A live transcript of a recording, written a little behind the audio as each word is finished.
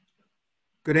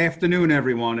Good afternoon,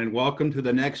 everyone, and welcome to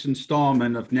the next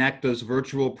installment of NACDA's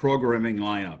virtual programming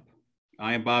lineup.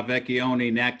 I am Bob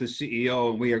Vecchione, NACDA's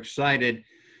CEO, and we are excited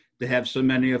to have so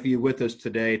many of you with us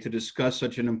today to discuss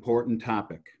such an important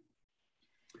topic.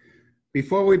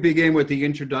 Before we begin with the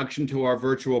introduction to our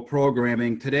virtual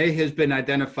programming, today has been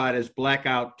identified as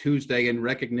Blackout Tuesday in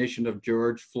recognition of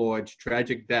George Floyd's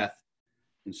tragic death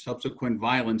and subsequent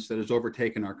violence that has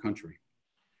overtaken our country.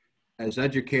 As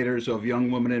educators of young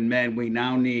women and men, we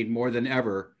now need more than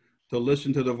ever to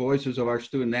listen to the voices of our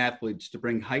student athletes to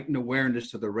bring heightened awareness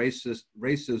to the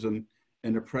racism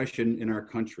and oppression in our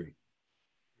country.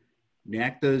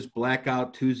 NACDA's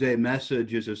Blackout Tuesday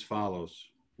message is as follows.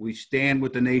 We stand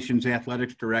with the nation's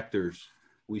athletics directors.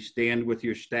 We stand with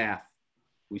your staff.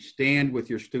 We stand with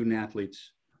your student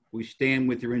athletes. We stand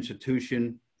with your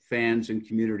institution, fans, and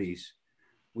communities.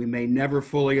 We may never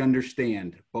fully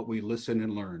understand, but we listen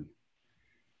and learn.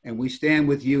 And we stand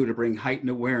with you to bring heightened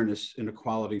awareness and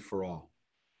equality for all.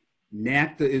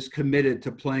 NACDA is committed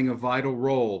to playing a vital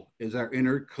role as our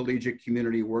intercollegiate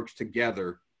community works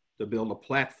together to build a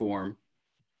platform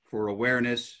for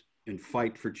awareness and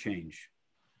fight for change.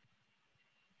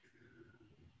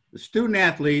 The student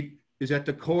athlete is at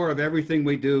the core of everything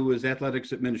we do as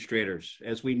athletics administrators.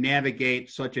 As we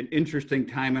navigate such an interesting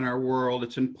time in our world,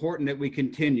 it's important that we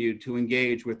continue to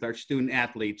engage with our student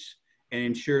athletes and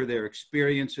ensure their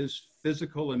experiences,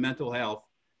 physical and mental health,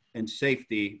 and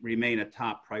safety remain a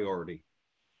top priority.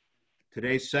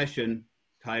 Today's session,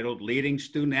 titled Leading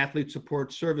Student Athlete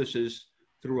Support Services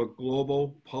Through a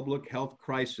Global Public Health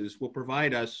Crisis, will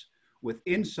provide us with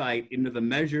insight into the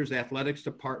measures athletics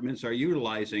departments are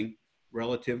utilizing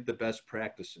relative to best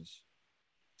practices.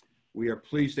 We are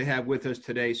pleased to have with us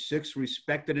today 6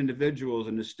 respected individuals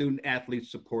in the student athlete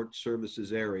support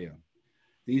services area.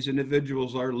 These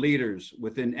individuals are leaders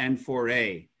within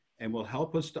N4A and will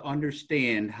help us to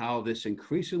understand how this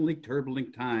increasingly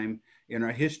turbulent time in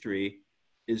our history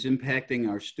is impacting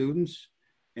our students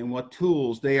and what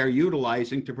tools they are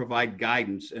utilizing to provide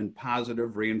guidance and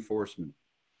positive reinforcement.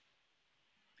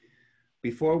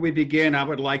 Before we begin, I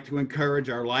would like to encourage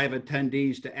our live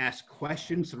attendees to ask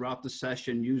questions throughout the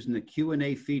session using the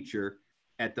Q&A feature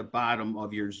at the bottom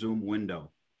of your Zoom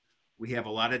window. We have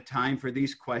a lot of time for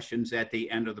these questions at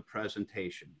the end of the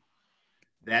presentation.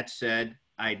 That said,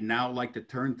 I'd now like to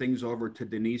turn things over to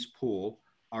Denise Poole,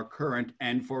 our current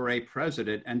N4A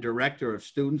President and Director of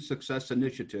Student Success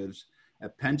Initiatives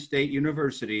at Penn State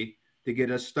University, to get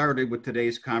us started with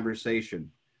today's conversation.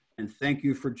 And thank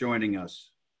you for joining us.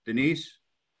 Denise?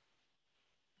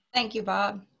 Thank you,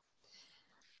 Bob.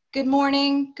 Good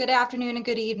morning, good afternoon, and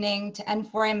good evening to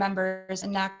N4A members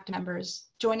and NACDA members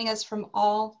joining us from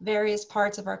all various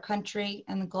parts of our country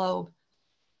and the globe.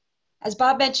 As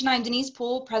Bob mentioned, I'm Denise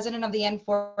Poole, President of the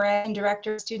N4A and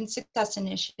Director of Student Success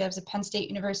Initiatives at Penn State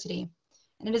University.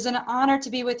 And it is an honor to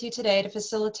be with you today to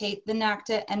facilitate the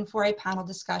NACDA N4A panel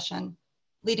discussion,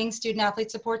 Leading Student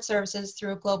Athlete Support Services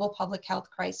Through a Global Public Health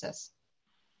Crisis.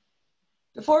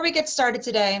 Before we get started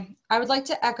today, I would like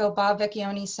to echo Bob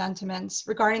Vecchione's sentiments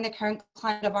regarding the current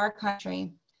climate of our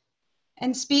country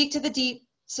and speak to the deep,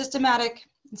 systemic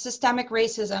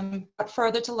racism brought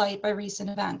further to light by recent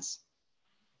events.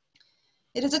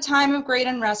 It is a time of great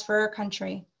unrest for our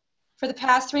country. For the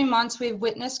past 3 months, we have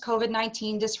witnessed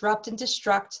COVID-19 disrupt and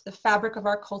destruct the fabric of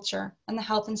our culture and the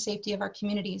health and safety of our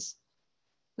communities.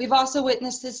 We've also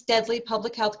witnessed this deadly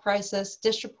public health crisis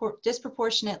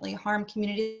disproportionately harm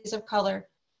communities of color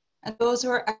and those who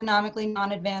are economically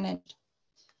non-advantaged.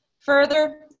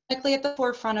 Further, likely at the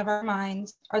forefront of our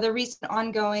minds are the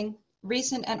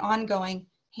recent and ongoing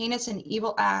heinous and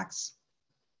evil acts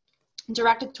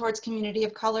directed towards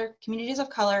communities of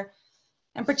color,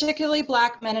 and particularly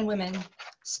Black men and women,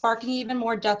 sparking even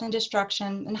more death and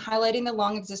destruction and highlighting the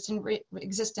long existing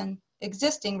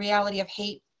reality of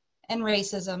hate and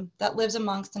racism that lives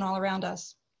amongst and all around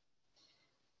us.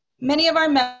 Many of our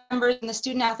members and the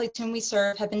student athletes whom we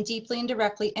serve have been deeply and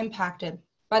directly impacted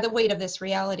by the weight of this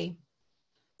reality.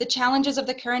 The challenges of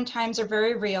the current times are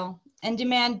very real and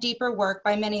demand deeper work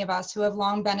by many of us who have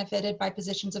long benefited by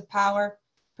positions of power,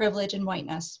 privilege, and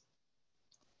whiteness.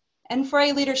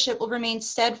 N4A leadership will remain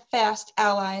steadfast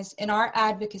allies in our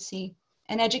advocacy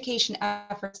and education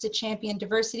efforts to champion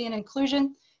diversity and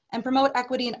inclusion and promote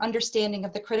equity and understanding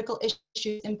of the critical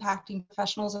issues impacting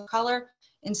professionals of color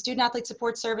in student athlete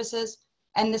support services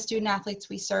and the student athletes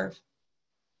we serve.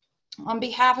 On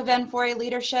behalf of N4A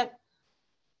leadership,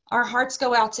 our hearts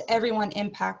go out to everyone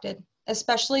impacted,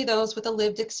 especially those with a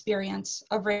lived experience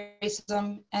of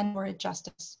racism and/or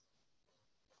injustice.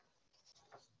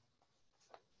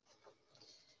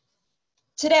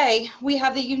 Today, we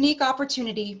have the unique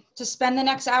opportunity to spend the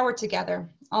next hour together,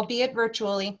 albeit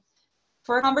virtually,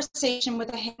 for a conversation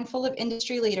with a handful of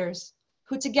industry leaders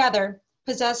who together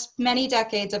possess many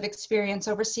decades of experience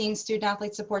overseeing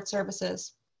student-athlete support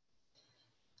services.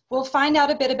 We'll find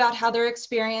out a bit about how their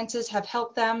experiences have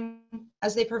helped them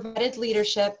as they provided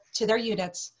leadership to their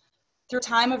units through a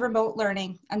time of remote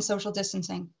learning and social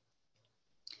distancing,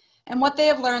 and what they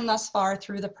have learned thus far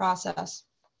through the process.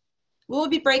 We will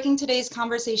be breaking today's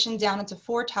conversation down into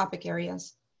 4 topic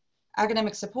areas: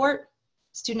 academic support,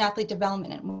 student-athlete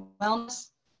development and wellness,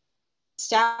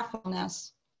 staff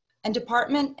wellness, and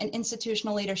department and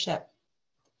institutional leadership.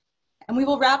 And we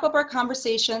will wrap up our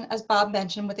conversation, as Bob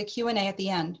mentioned, with a Q&A at the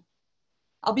end.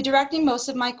 I'll be directing most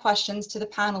of my questions to the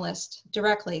panelists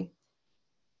directly,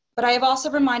 but I have also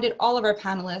reminded all of our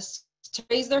panelists to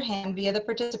raise their hand via the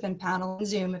participant panel in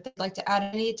Zoom if they'd like to add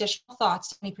any additional thoughts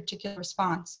to any particular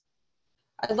response.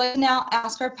 I'd like to now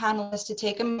ask our panelists to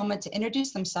take a moment to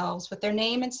introduce themselves with their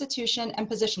name, institution, and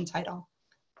position title.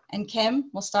 And Kim,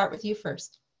 we'll start with you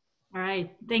first. All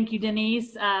right, thank you,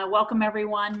 Denise. Welcome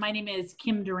everyone. My name is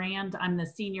Kim Durand. I'm the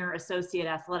Senior Associate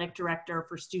Athletic Director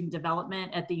for Student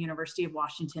Development at the University of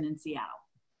Washington in Seattle.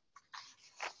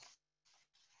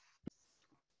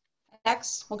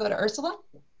 Next, we'll go to Ursula.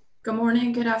 Good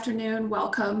morning, good afternoon,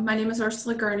 welcome. My name is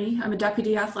Ursula Gurney. I'm a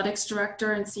Deputy Athletics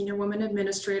Director and Senior Women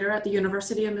Administrator at the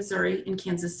University of Missouri in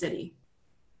Kansas City.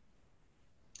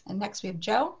 And next we have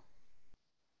Joe.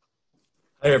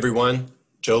 Hi everyone,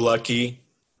 Joe Lucky,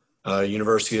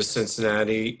 University of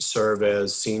Cincinnati, serve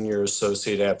as Senior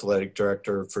Associate Athletic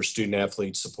Director for Student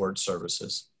Athlete Support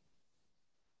Services.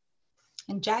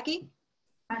 And Jackie.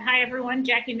 Hi everyone,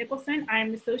 Jackie Nicholson.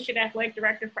 I'm Associate Athletic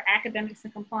Director for Academics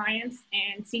and Compliance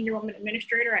and Senior Women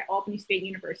Administrator at Albany State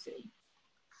University.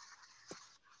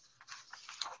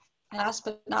 Last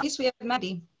but not least, we have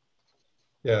Maggie.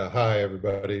 Yeah, hi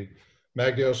everybody.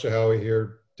 Magdi El-Shahawi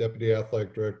here, Deputy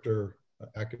Athletic Director,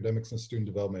 Academics and Student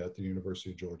Development at the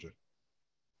University of Georgia.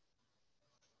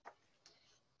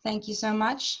 Thank you so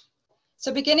much.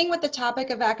 So beginning with the topic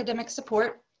of academic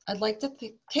support, I'd like to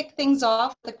kick things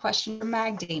off with a question for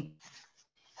Magdi.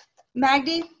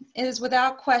 Magdi, it is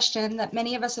without question that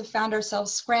many of us have found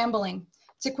ourselves scrambling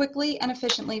to quickly and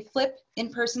efficiently flip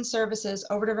in-person services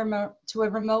over to a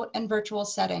remote and virtual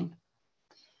setting.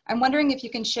 I'm wondering if you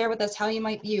can share with us how you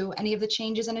might view any of the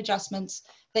changes and adjustments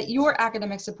that your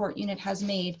academic support unit has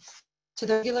made to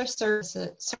the regular service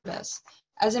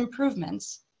as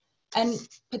improvements and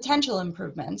potential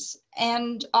improvements,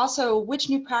 and also which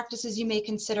new practices you may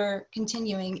consider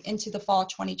continuing into the fall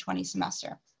 2020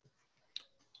 semester.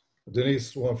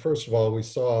 Denise, well, first of all, we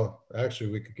saw actually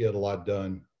we could get a lot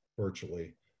done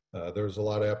virtually. There was a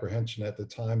lot of apprehension at the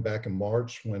time back in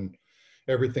March when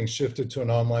everything shifted to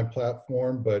an online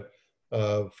platform, but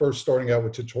first starting out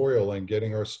with tutorial and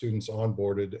getting our students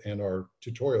onboarded and our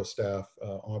tutorial staff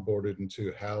onboarded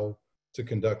into how to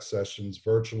conduct sessions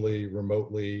virtually,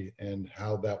 remotely, and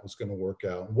how that was going to work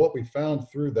out. And what we found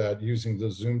through that using the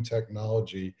Zoom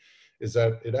technology is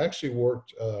that it actually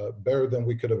worked better than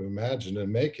we could have imagined,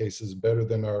 in many cases better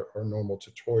than our normal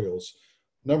tutorials.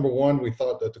 Number one, we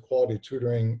thought that the quality of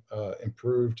tutoring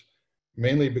improved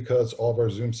mainly because all of our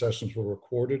Zoom sessions were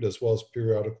recorded as well as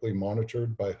periodically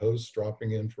monitored by hosts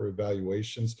dropping in for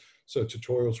evaluations. So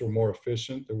tutorials were more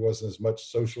efficient. There wasn't as much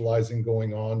socializing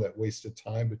going on that wasted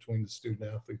time between the student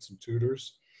athletes and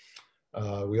tutors.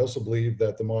 We also believe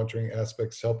that the monitoring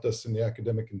aspects helped us in the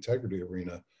academic integrity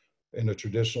arena. In a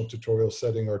traditional tutorial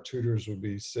setting, our tutors would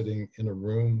be sitting in a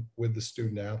room with the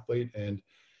student athlete, and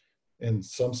in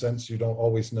some sense, you don't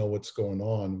always know what's going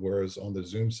on, whereas on the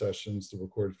Zoom sessions, the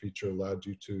recorded feature allowed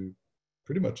you to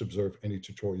pretty much observe any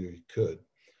tutorial you could.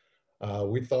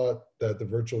 We thought that the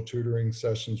virtual tutoring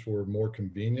sessions were more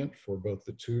convenient for both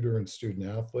the tutor and student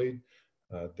athlete.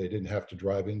 They didn't have to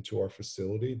drive into our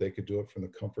facility. They could do it from the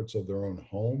comforts of their own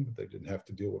home. They didn't have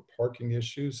to deal with parking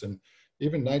issues and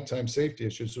even nighttime safety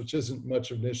issues, which isn't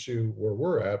much of an issue where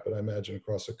we're at, but I imagine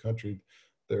across the country,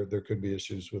 there could be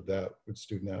issues with that, with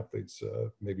student athletes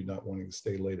maybe not wanting to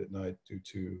stay late at night due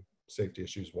to safety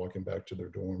issues walking back to their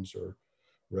dorms or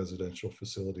residential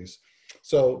facilities.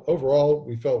 So overall,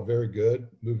 we felt very good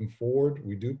moving forward.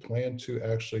 We do plan to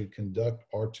actually conduct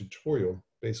our tutorial,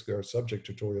 basically our subject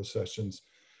tutorial sessions,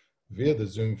 via the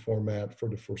Zoom format for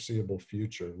the foreseeable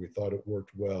future. We thought it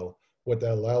worked well. What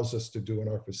that allows us to do in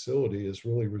our facility is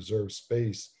really reserve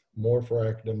space more for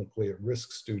academically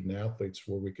at-risk student athletes,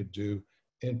 where we could do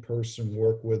in-person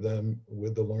work with them,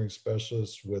 with the learning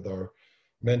specialists, with our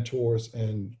mentors,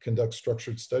 and conduct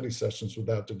structured study sessions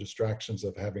without the distractions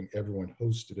of having everyone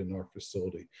hosted in our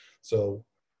facility. So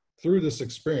through this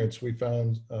experience, we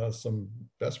found some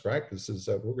best practices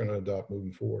that we're going to adopt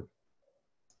moving forward.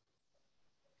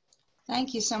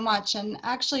 Thank you so much. And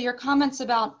actually, your comments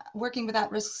about working with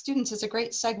at-risk students is a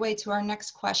great segue to our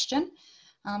next question.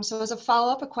 So as a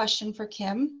follow-up, a question for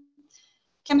Kim.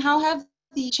 Kim, how have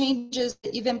the changes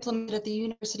that you've implemented at the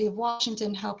University of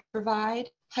Washington helped provide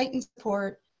heightened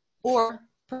support or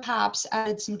perhaps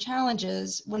added some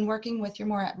challenges when working with your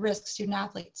more at-risk student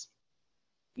athletes?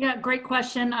 Yeah, great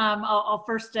question. I'll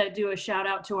first do a shout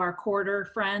out to our quarter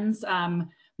friends.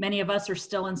 Many of us are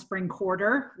still in spring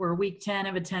quarter. We're week 10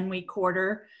 of a 10-week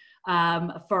quarter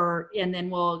and then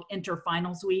we'll enter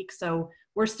finals week. So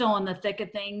we're still in the thick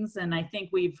of things. And I think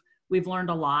we've learned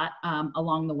a lot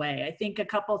along the way. I think a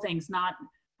couple of things, not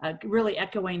really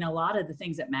echoing a lot of the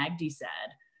things that Magdi said.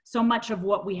 So much of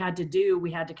what we had to do,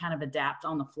 we had to kind of adapt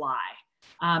on the fly.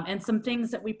 And some things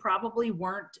that we probably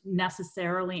weren't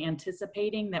necessarily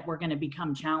anticipating that were going to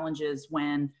become challenges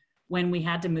when we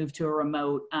had to move to a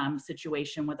remote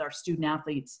situation with our student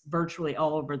athletes virtually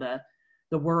all over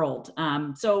the world.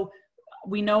 So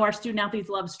we know our student athletes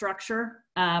love structure.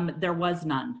 There was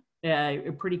none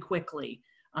pretty quickly.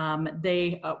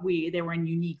 They were in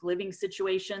unique living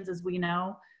situations, as we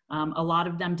know. A lot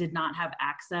of them did not have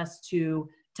access to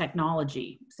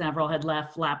technology. Several had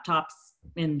left laptops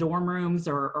in dorm rooms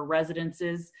or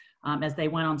residences as they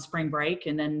went on spring break,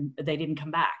 and then they didn't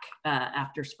come back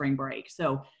after spring break.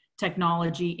 So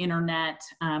technology, internet,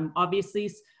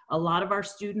 obviously a lot of our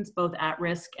students, both at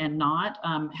risk and not,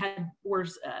 were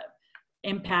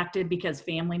impacted because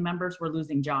family members were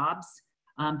losing jobs.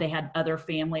 They had other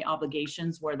family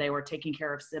obligations where they were taking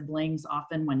care of siblings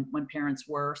often when parents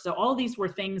were. So all these were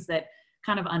things that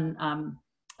kind of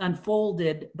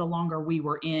unfolded the longer we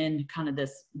were in kind of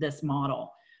this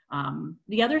model.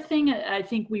 The other thing I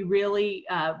think we really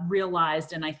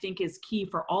realized, and I think is key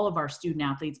for all of our student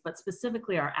athletes, but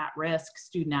specifically our at-risk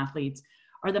student athletes,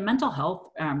 are the mental health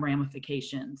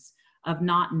ramifications of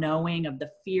not knowing, of the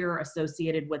fear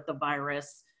associated with the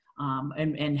virus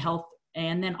and health,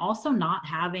 and then also not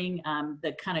having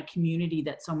the kind of community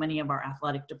that so many of our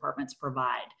athletic departments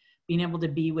provide, being able to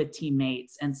be with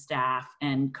teammates and staff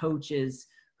and coaches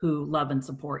who love and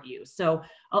support you. So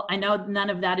I know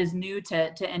none of that is new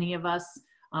to any of us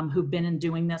who've been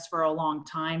doing this for a long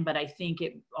time, but I think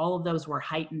all of those were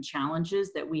heightened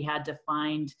challenges that we had to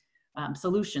find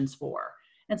solutions for.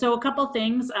 And so a couple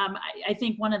things, I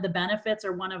think one of the benefits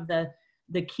or one of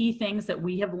the key things that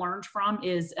we have learned from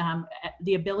is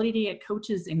the ability to get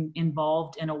coaches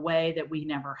involved in a way that we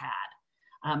never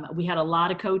had. We had a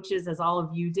lot of coaches, as all of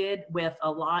you did, with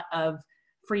a lot of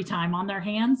free time on their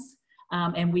hands.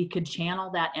 And we could channel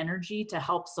that energy to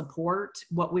help support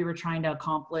what we were trying to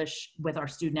accomplish with our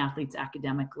student athletes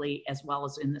academically, as well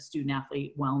as in the student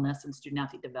athlete wellness and student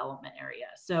athlete development area.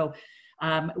 So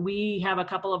we have a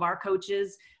couple of our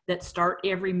coaches that start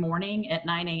every morning at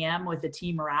 9 a.m. with a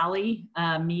team rally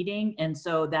meeting. And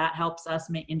so that helps us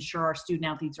ensure our student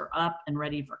athletes are up and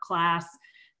ready for class,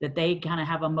 that they kind of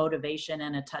have a motivation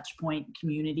and a touch point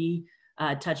community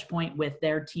touch point with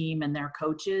their team and their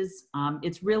coaches.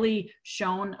 It's really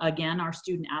shown, again, our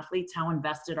student athletes, how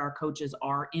invested our coaches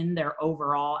are in their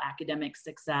overall academic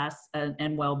success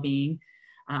and well-being.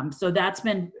 So that's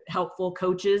been helpful.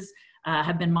 Coaches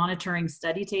have been monitoring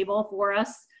study table for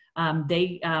us.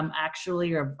 They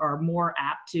actually are more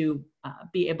apt to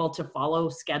be able to follow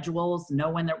schedules,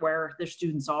 know where their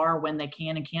students are, when they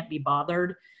can and can't be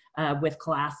bothered with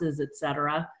classes, et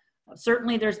cetera.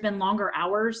 Certainly there's been longer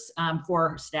hours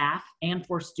for staff and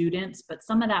for students, but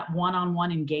some of that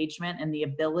one-on-one engagement and the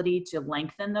ability to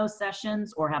lengthen those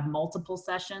sessions or have multiple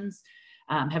sessions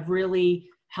have really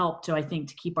helped to, I think,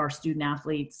 to keep our student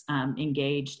athletes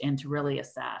engaged and to really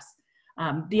assess.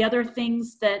 The other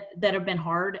things that have been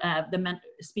hard,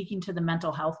 speaking to the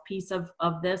mental health piece of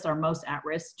this, are most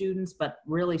at-risk students, but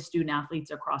really student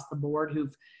athletes across the board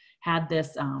who've had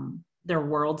this, their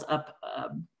worlds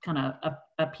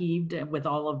upheaved with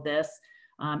all of this,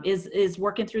 is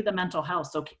working through the mental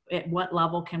health. So at what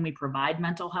level can we provide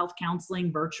mental health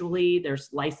counseling virtually? There's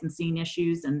licensing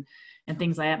issues and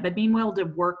things like that, but being able to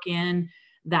work in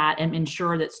that and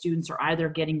ensure that students are either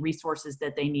getting resources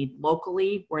that they need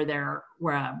locally where they're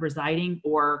residing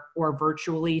or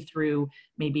virtually through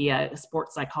maybe a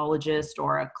sports psychologist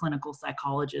or a clinical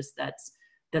psychologist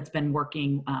that's been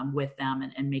working with them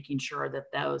and making sure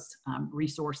that those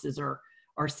resources are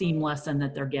seamless and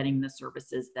that they're getting the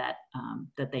services that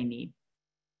they need.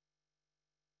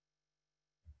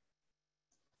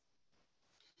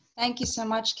 Thank you so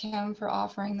much, Kim, for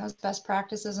offering those best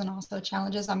practices and also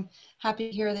challenges. I'm happy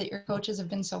to hear that your coaches have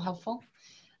been so helpful.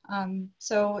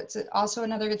 So it's also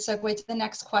another good segue to the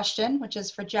next question, which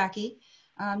is for Jackie.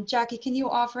 Jackie, can you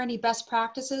offer any best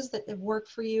practices that have worked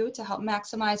for you to help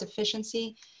maximize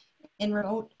efficiency in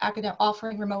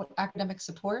offering remote academic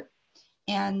support?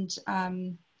 And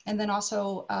then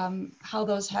also how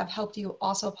those have helped you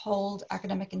also uphold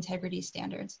academic integrity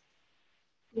standards?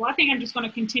 Well, I think I'm just going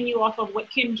to continue off of what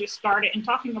Kim just started and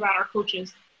talking about our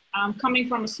coaches. Coming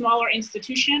from a smaller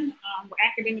institution where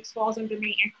academics falls under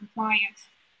me and compliance,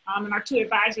 and our 2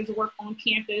 advisors work on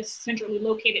campus, centrally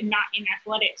located, not in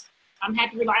athletics,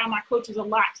 had to rely on my coaches a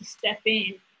lot to step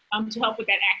in to help with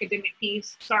that academic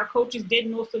piece. So our coaches did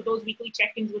most of those weekly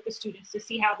check-ins with the students to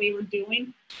see how they were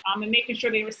doing and making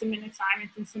sure they were submitting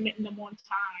assignments and submitting them on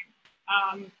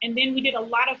time. And then we did a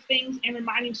lot of things in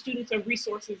reminding students of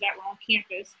resources that were on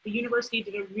campus. The university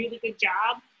did a really good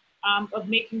job of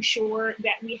making sure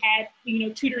that we had,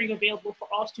 tutoring available for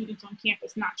all students on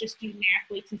campus, not just student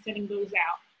athletes, and sending those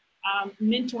out.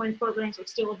 Mentoring programs are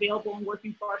still available and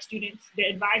working for our students. The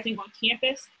advising on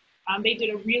campus, they did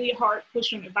a really hard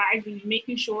push on advising and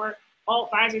making sure all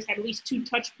advisors had at least 2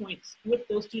 touch points with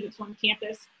those students on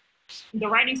campus. The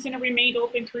Writing Center remained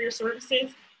open, career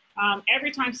services.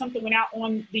 Every time something went out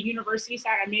on the university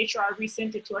side, I made sure I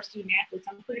resent it to our student athletes.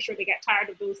 I'm pretty sure they got tired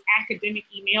of those academic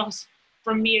emails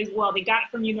from me as well. They got it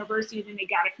from university, and then they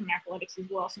got it from athletics as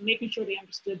well. So making sure they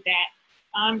understood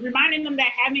that. Reminding them that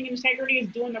having integrity is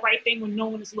doing the right thing when no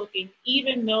one is looking.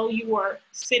 Even though you are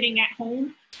sitting at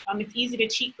home, it's easy to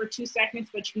cheat for 2 seconds,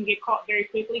 but you can get caught very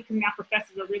quickly because now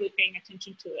professors are really paying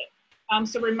attention to it.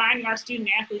 So reminding our student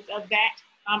athletes of that.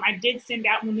 I did send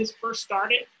out, when this first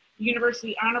started, the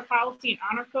University Honor Policy and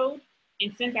Honor Code,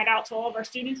 and sent that out to all of our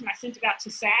students. And I sent it out to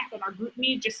SAC on our group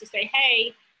meet just to say,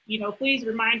 hey, please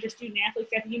remind your student athletes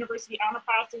that the University Honor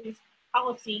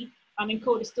Policy and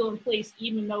code is still in place,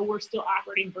 even though we're still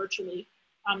operating virtually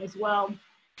as well.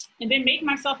 And then make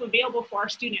myself available for our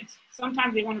students.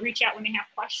 Sometimes they want to reach out when they have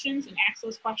questions and ask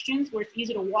those questions, where it's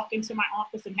easy to walk into my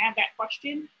office and have that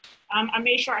question. I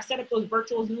made sure I set up those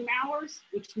virtual Zoom hours,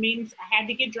 which means I had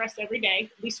to get dressed every day,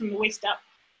 at least from the waist up,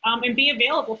 and be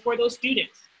available for those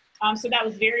students. So that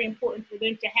was very important for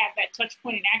them to have that touch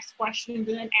point and ask questions,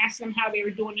 and then ask them how they were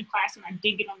doing in class, and I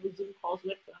did get on the Zoom calls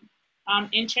with them.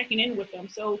 And checking in with them.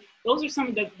 So those are some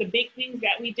of the big things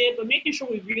that we did, but making sure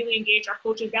we really engage our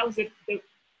coaches. That was the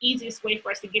easiest way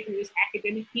for us to get through this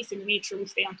academic piece and made sure we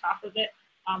stay on top of it.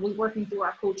 Was working through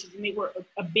our coaches, and they were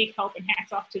a big help, and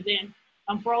hats off to them.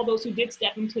 For all those who did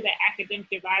step into that academic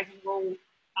advising role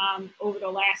over the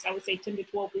last, I would say, 10 to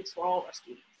 12 weeks for all of our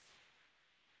students.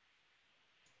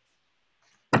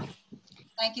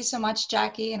 Thank you so much,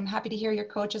 Jackie. And I'm happy to hear your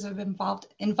coaches have been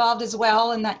involved as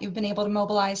well, and that you've been able to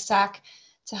mobilize SAC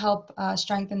to help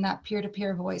strengthen that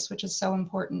peer-to-peer voice, which is so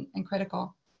important and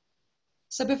critical.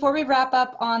 So before we wrap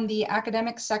up on the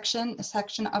academic section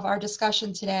of our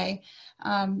discussion today,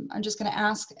 I'm just going to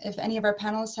ask if any of our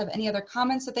panelists have any other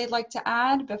comments that they'd like to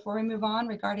add before we move on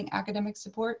regarding academic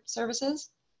support services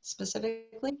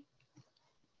specifically.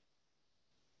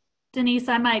 Denise,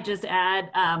 I might just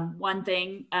add one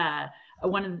thing.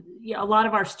 A lot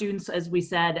of our students, as we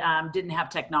said, didn't have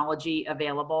technology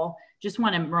available. Just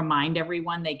want to remind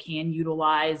everyone they can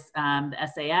utilize the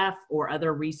SAF or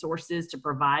other resources to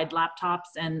provide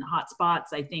laptops and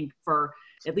hotspots. I think for,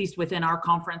 at least within our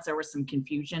conference, there was some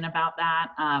confusion about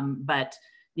that, but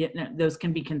those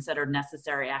can be considered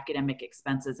necessary academic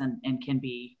expenses, and can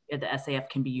be, the SAF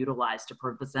can be utilized to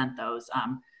present those.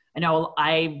 I know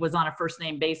I was on a first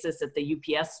name basis at the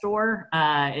UPS store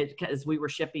because we were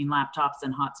shipping laptops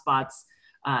and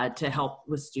hotspots to help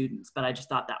with students, but I just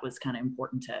thought that was kind of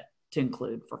important to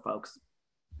include for folks.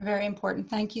 Very important.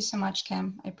 Thank you so much,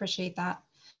 Kim. I appreciate that.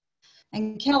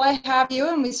 And Kim, I have you,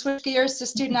 and we switch gears to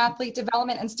student athlete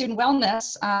development and student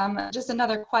wellness. Just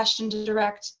another question to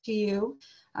direct to you.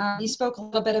 You spoke a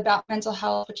little bit about mental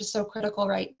health, which is so critical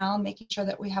right now, making sure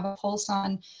that we have a pulse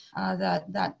on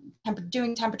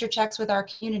doing temperature checks with our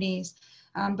communities.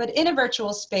 But in a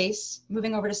virtual space,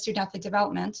 moving over to student athlete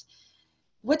development,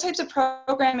 what types of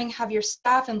programming have your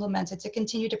staff implemented to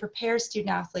continue to prepare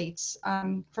student athletes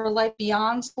for life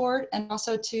beyond sport, and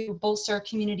also to bolster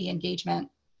community engagement?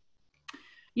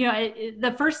 You know,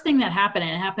 the first thing that happened,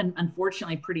 and it happened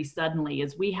unfortunately pretty suddenly,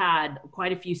 is we had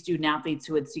quite a few student athletes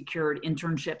who had secured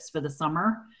internships for the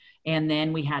summer. And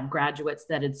then we had graduates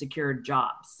that had secured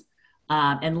jobs.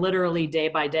 And literally day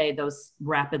by day, those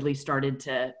rapidly started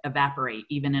to evaporate,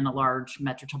 even in a large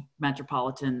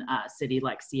metropolitan city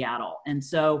like Seattle. And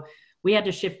so we had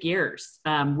to shift gears.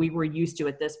 We were used to,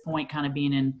 at this point, kind of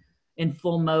being in in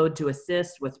full mode to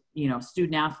assist with,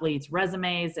 student athletes'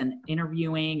 resumes and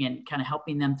interviewing and kind of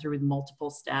helping them through multiple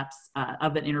steps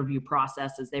of an interview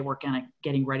process as they were kind of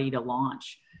getting ready to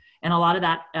launch. And a lot of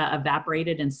that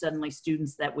evaporated, and suddenly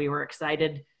students that we were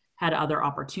excited had other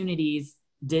opportunities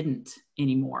didn't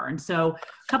anymore. And so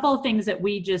a couple of things that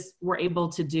we just were able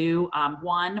to do.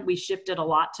 One, we shifted a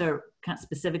lot to kind of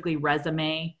specifically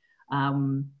resume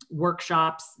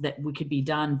workshops that we could be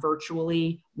done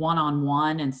virtually,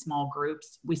 one-on-one in small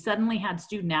groups. We suddenly had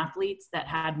student athletes that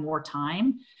had more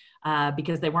time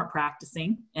because they weren't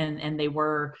practicing and they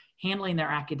were handling their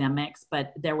academics,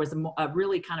 but there was a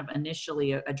really kind of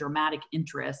initially a dramatic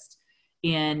interest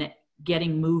in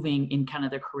getting moving in kind of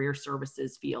the career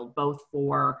services field, both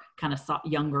for kind of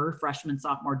younger freshmen,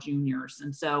 sophomore, juniors.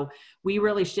 And so we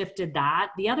really shifted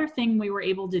that. The other thing we were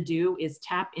able to do is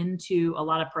tap into a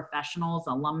lot of professionals,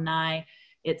 alumni,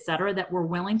 et cetera, that were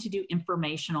willing to do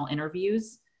informational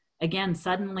interviews. Again,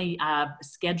 suddenly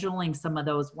scheduling some of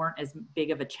those weren't as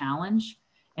big of a challenge.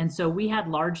 And so we had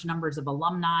large numbers of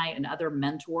alumni and other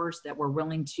mentors that were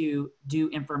willing to do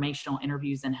informational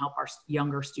interviews and help our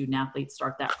younger student athletes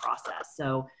start that process.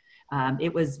 So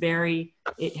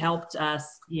it helped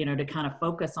us, to kind of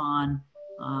focus on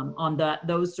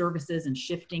those services and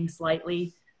shifting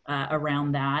slightly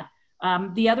around that.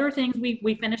 The other things,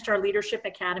 we finished our Leadership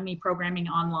Academy programming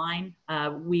online.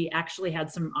 We actually had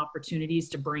some opportunities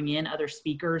to bring in other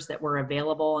speakers that were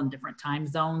available in different time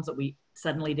zones that we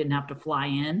suddenly didn't have to fly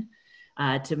in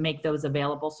to make those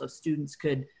available, so students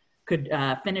could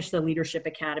finish the Leadership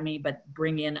Academy, but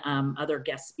bring in other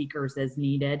guest speakers as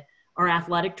needed. Our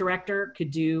athletic director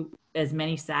could do as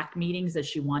many SAC meetings as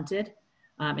she wanted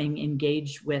and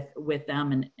engage with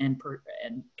them and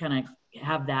kind of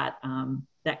have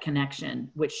that connection,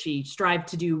 which she strived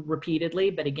to do repeatedly,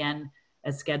 but again,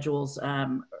 as schedules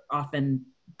often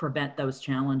prevent those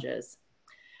challenges.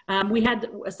 We had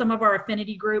some of our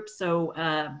affinity groups, so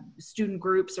student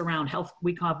groups around health.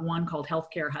 We have one called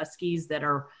Healthcare Huskies that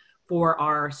are for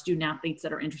our student athletes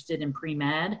that are interested in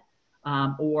pre-med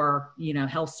or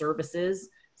health services.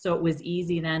 So it was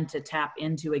easy then to tap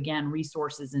into, again,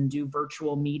 resources and do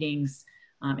virtual meetings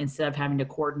instead of having to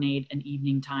coordinate an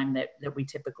evening time that we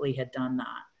typically had done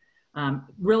that.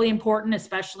 Really important,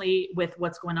 especially with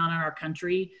what's going on in our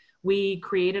country. We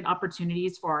created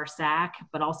opportunities for our SAC,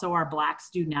 but also our Black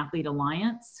Student Athlete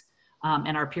Alliance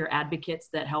and our peer advocates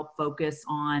that help focus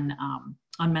on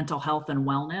mental health and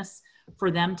wellness, for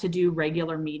them to do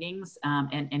regular meetings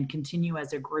and continue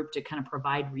as a group to kind of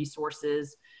provide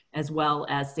resources as well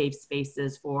as safe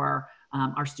spaces for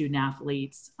our student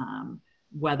athletes,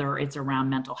 whether it's around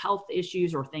mental health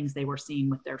issues or things they were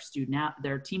seeing with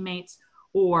their teammates.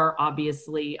 Or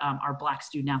obviously, our Black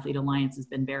Student Athlete Alliance has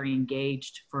been very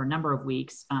engaged for a number of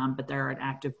weeks, but they're an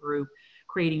active group,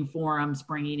 creating forums,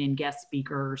 bringing in guest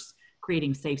speakers,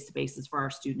 creating safe spaces for our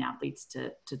student athletes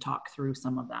to talk through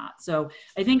some of that. So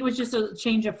I think it was just a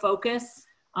change of focus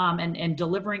and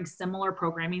delivering similar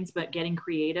programmings, but getting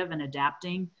creative and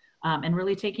adapting and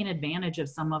really taking advantage of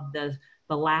some of the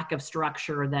lack of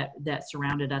structure that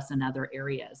surrounded us in other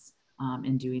areas.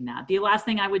 In doing that. The last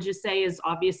thing I would just say is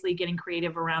obviously getting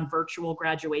creative around virtual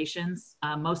graduations.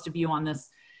 Most of you on this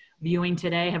viewing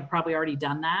today have probably already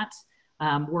done that.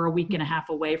 We're a week and a half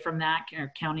away from that,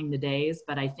 counting the days,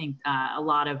 but I think a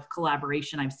lot of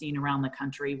collaboration I've seen around the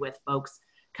country with folks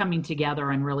coming together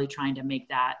and really trying to make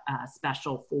that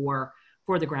special for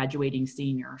the graduating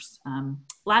seniors.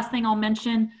 Last thing I'll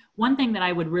mention, one thing that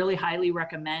I would really highly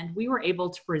recommend, we were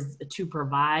able to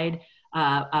provide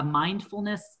a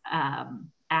mindfulness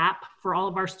app for all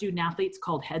of our student athletes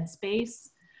called Headspace.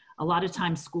 A lot of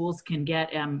times schools can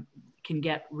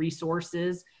get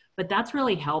resources, but that's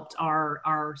really helped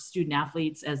our student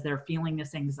athletes as they're feeling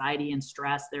this anxiety and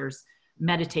stress. There's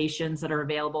meditations that are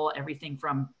available, everything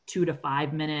from 2 to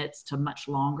 5 minutes to much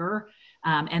longer.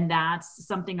 And that's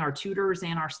something our tutors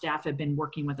and our staff have been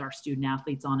working with our student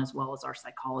athletes on, as well as our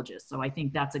psychologists. So I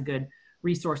think that's a good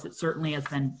resource that certainly has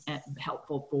been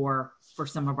helpful for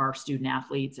some of our student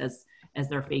athletes as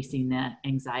they're facing the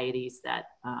anxieties that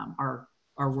our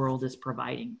world is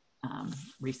providing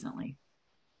recently.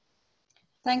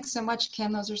 Thanks so much,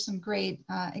 Kim. Those are some great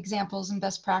examples and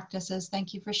best practices.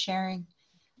 Thank you for sharing.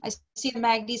 I see that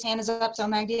Magdi's hand is up, so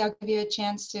Magdi, I'll give you a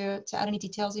chance to add any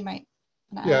details you might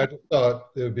want to add. Yeah, I just thought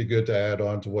it would be good to add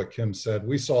on to what Kim said.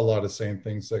 We saw a lot of the same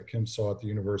things that Kim saw at the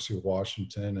University of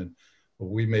Washington, and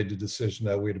we made the decision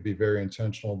that we had to be very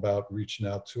intentional about reaching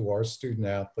out to our student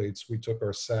athletes. We took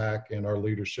our SAC and our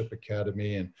Leadership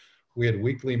Academy, and we had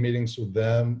weekly meetings with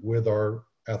them, with our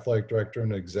athletic director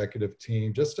and executive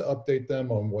team, just to update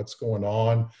them on what's going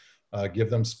on, give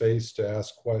them space to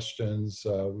ask questions.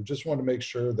 We just want to make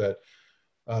sure that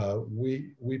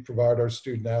we provide our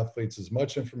student athletes as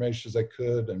much information as they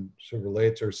could and to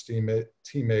relate to our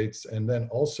teammates, and then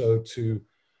also to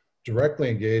directly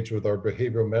engage with our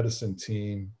behavioral medicine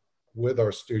team with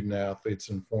our student athletes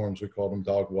in forums. We call them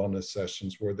dog wellness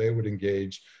sessions, where they would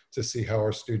engage to see how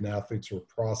our student athletes were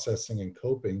processing and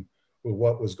coping with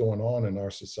what was going on in our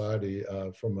society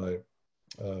from a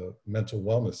mental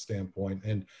wellness standpoint.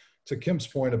 And to Kim's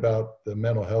point about the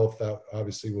mental health, that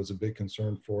obviously was a big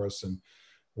concern for us. And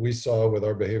we saw with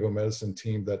our behavioral medicine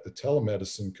team that the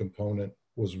telemedicine component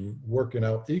was working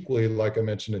out equally, like I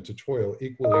mentioned in tutorial,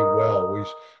 equally well.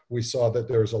 We saw that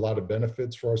there was a lot of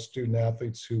benefits for our student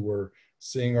athletes who were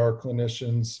seeing our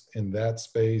clinicians in that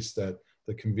space, that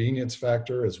the convenience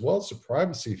factor as well as the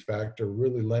privacy factor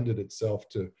really lended itself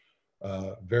to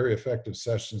very effective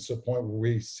sessions, to the point where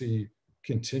we see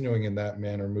continuing in that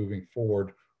manner moving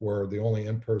forward, where the only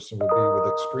in-person would be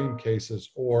with extreme cases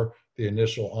or the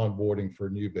initial onboarding for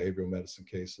new behavioral medicine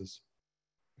cases.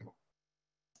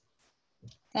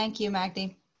 Thank you,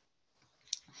 Magdi.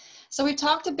 So we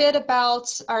talked a bit about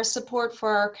our support for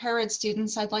our CARED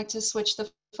students. I'd like to switch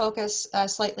the focus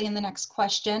slightly in the next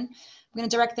question. I'm going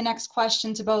to direct the next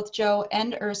question to both Joe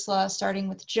and Ursula, starting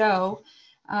with Joe.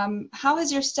 How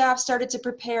has your staff started to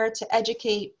prepare to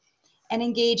educate and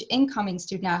engage incoming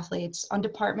student athletes on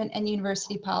department and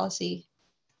university policy?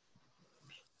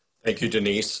 Thank you,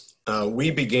 Denise.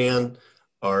 We began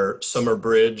our Summer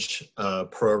Bridge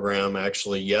program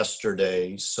actually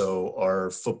yesterday. So our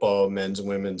football, men's and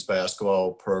women's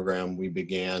basketball program, we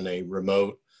began a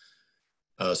remote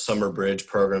Summer Bridge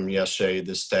program yesterday.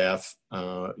 The staff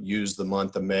used the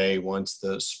month of May, once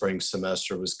the spring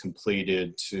semester was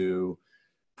completed, to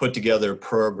put together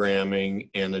programming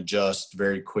and adjust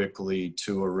very quickly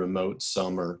to a remote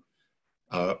summer.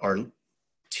 Our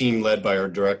team, led by our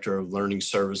Director of Learning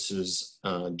Services,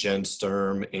 Jen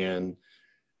Sturm, and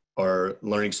our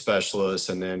learning specialists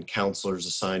and then counselors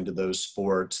assigned to those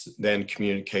sports, then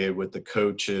communicated with the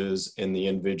coaches and the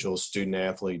individual student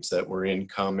athletes that were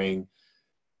incoming.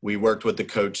 We worked with the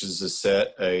coaches to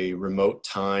set a remote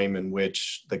time in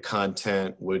which the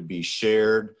content would be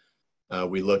shared.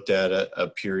 We looked at a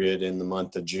period in the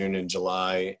month of June and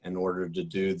July in order to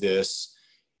do this.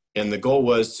 And the goal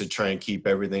was to try and keep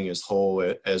everything as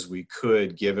whole as we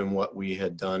could, given what we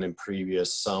had done in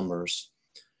previous summers.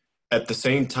 At the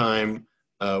same time,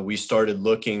 we started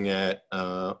looking at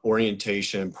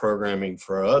orientation programming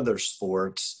for other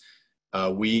sports.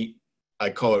 I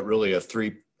call it really a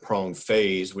three-pronged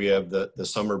phase. We have the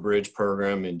Summer Bridge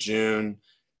program in June.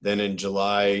 Then in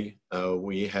July,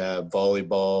 we have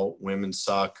volleyball, women's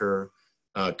soccer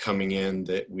coming in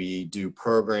that we do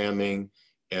programming.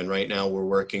 And right now we're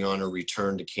working on a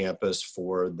return to campus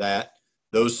for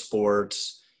those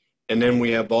sports. And then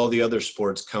we have all the other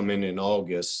sports coming in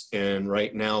August. And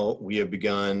right now we have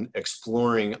begun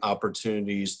exploring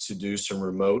opportunities to do some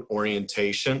remote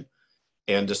orientation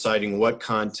and deciding what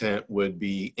content would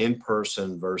be in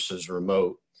person versus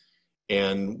remote.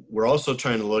 And we're also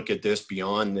trying to look at this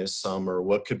beyond this summer.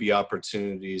 What could be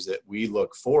opportunities that we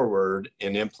look forward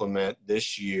and implement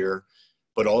this year,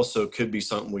 but also could be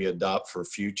something we adopt for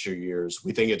future years.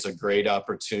 We think it's a great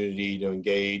opportunity to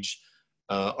engage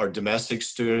our domestic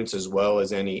students as well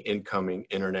as any incoming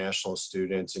international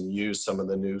students and use some of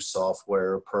the new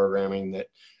software programming that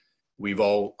we've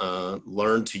all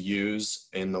learned to use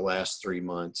in the last 3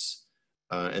 months.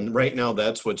 And right now,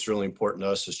 that's what's really important to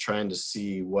us, is trying to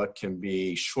see what can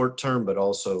be short-term, but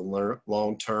also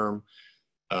long-term.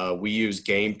 We use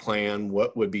Game Plan.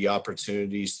 What would be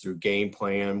opportunities through Game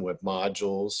Plan with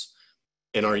modules?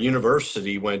 And our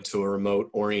university went to a remote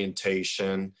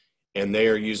orientation, and they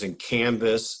are using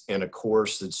Canvas and a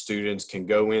course that students can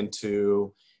go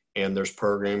into, and there's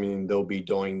programming they'll be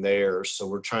doing there. So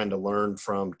we're trying to learn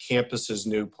from campus's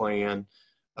new plan,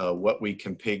 what we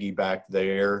can piggyback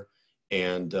there,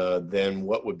 and then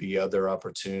what would be other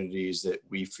opportunities that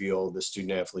we feel the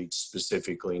student athletes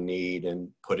specifically need and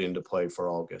put into play for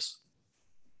August.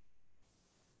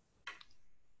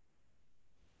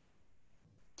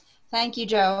 Thank you,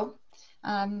 Joe.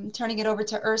 Turning it over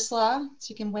to Ursula,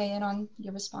 so you can weigh in on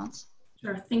your response.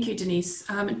 Sure, thank you, Denise.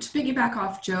 To piggyback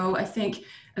off Joe, I think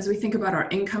as we think about our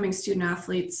incoming student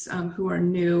athletes who are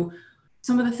new,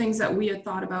 some of the things that we had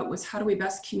thought about was how do we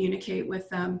best communicate with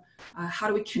them? How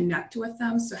do we connect with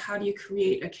them? So how do you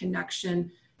create a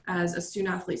connection as a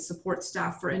student athlete support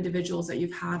staff for individuals that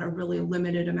you've had a really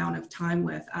limited amount of time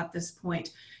with at this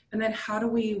point? And then how do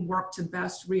we work to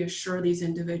best reassure these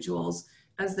individuals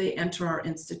as they enter our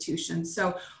institution.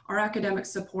 So our academic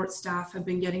support staff have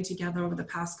been getting together over the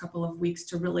past couple of weeks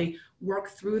to really work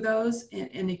through those.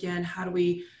 And again, how do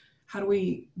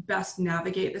we best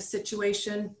navigate the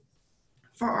situation?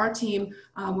 For our team,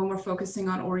 when we're focusing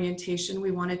on orientation,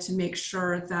 we wanted to make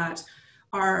sure that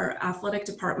our athletic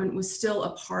department was still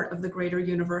a part of the greater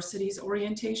university's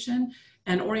orientation,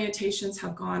 and orientations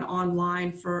have gone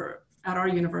online at our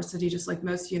university, just like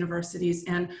most universities,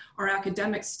 and our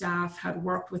academic staff had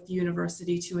worked with the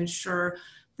university to ensure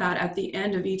that at the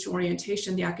end of each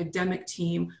orientation, the academic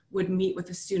team would meet with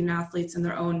the student athletes in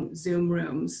their own Zoom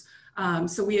rooms.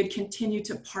 So we had continued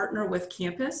to partner with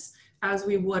campus as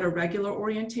we would a regular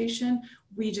orientation.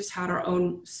 We just had our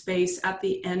own space at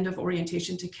the end of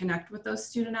orientation to connect with those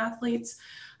student athletes.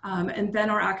 And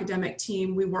then our academic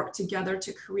team, we worked together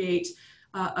to create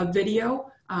a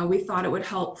video. We thought it would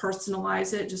help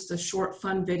personalize it, just a short,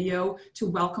 fun video to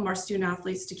welcome our student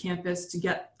athletes to campus,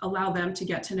 to allow them to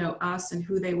get to know us and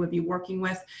who they would be working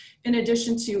with, in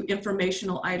addition to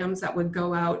informational items that would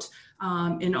go out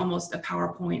in almost a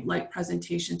PowerPoint-like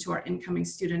presentation to our incoming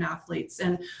student athletes.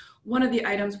 And one of the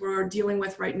items we're dealing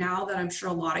with right now that I'm sure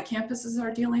a lot of campuses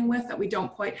are dealing with that we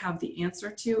don't quite have the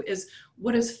answer to is,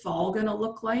 what is fall going to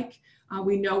look like?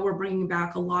 We know we're bringing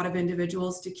back a lot of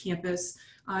individuals to campus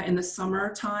in the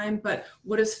summertime, but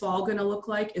what is fall going to look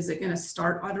like? Is it going to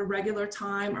start at a regular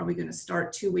time? Are we going to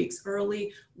start 2 weeks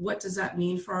early? What does that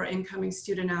mean for our incoming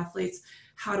student athletes?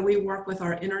 How do we work with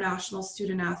our international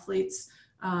student athletes?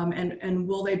 And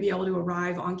will they be able to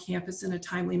arrive on campus in a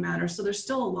timely manner? So there's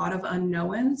still a lot of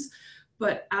unknowns,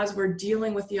 but as we're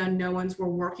dealing with the unknowns, we're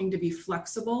working to be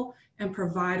flexible and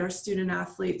provide our student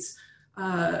athletes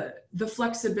the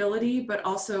flexibility, but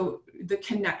also the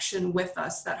connection with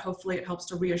us that hopefully it helps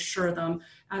to reassure them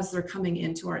as they're coming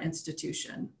into our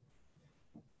institution.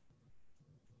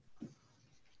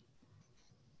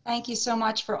 Thank you so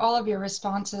much for all of your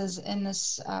responses in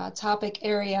this topic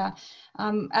area.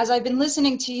 As I've been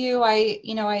listening to you,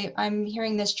 I'm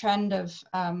hearing this trend of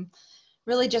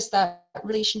really just that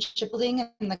relationship building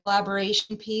and the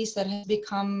collaboration piece that has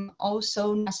become oh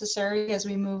so necessary as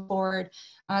we move forward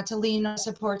to lean on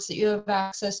supports that you have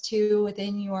access to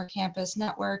within your campus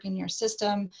network and your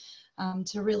system,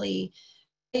 to really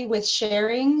with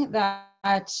sharing that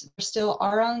there still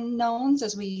are unknowns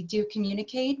as we do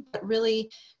communicate, but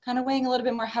really kind of weighing a little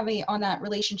bit more heavy on that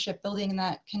relationship building and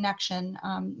that connection,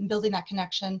 building that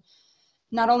connection,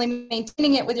 not only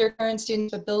maintaining it with your current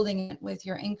students, but building it with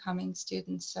your incoming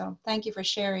students. So thank you for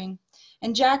sharing.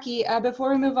 And Jackie,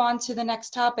 before we move on to the next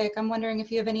topic, I'm wondering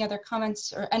if you have any other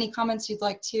comments or any comments you'd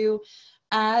like to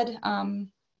add.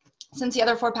 Since the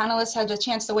other four panelists had a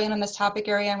chance to weigh in on this topic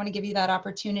area, I want to give you that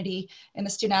opportunity in the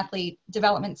student athlete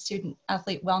development, student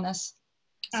athlete wellness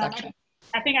section.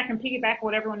 I think I can piggyback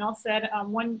what everyone else said.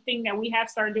 One thing that we have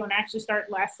started doing, actually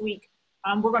started last week,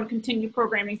 we're going to continue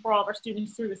programming for all of our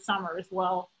students through the summer as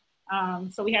well.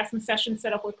 So we have some sessions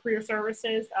set up with career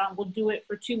services. We'll do it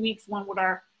for 2 weeks, one with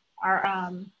our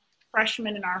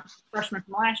freshmen and our freshmen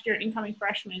from last year, incoming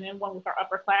freshmen, and then one with our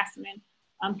upperclassmen.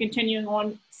 Continuing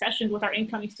on sessions with our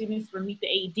incoming students for Meet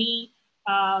the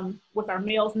AD, with our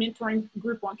males mentoring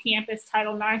group on campus,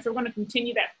 Title IX. So we're going to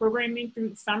continue that programming through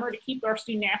the summer to keep our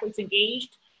student athletes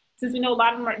engaged. Since we know a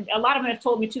lot of them have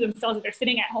told me to themselves that they're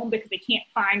sitting at home because they can't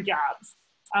find jobs.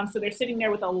 So they're sitting there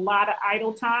with a lot of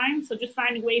idle time. So just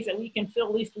finding ways that we can fill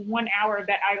at least 1 hour of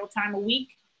that idle time a week,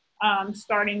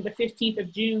 starting the 15th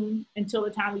of June until the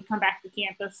time we come back to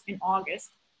campus in August.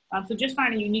 So just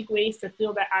finding unique ways to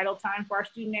fill that idle time for our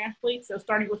student athletes. So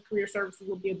starting with career services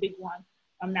will be a big one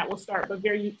that will start, but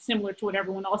very similar to what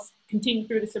everyone else continued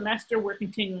through the semester, we're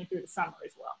continuing through the summer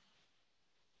as well.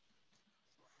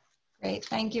 Great,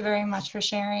 thank you very much for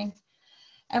sharing.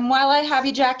 And while I have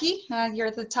you, Jackie, you're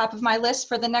at the top of my list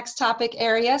for the next topic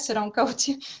area, so don't go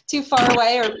too far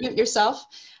away or mute yourself.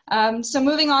 So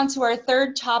moving on to our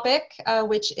third topic,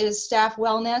 which is staff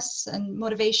wellness and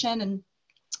motivation and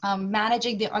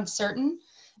managing the uncertain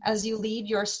as you lead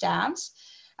your staffs.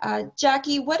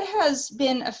 Jackie, what has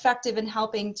been effective in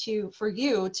helping for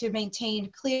you to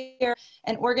maintain clear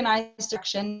and organized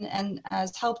direction, and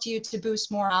has helped you to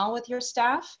boost morale with your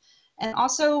staff? And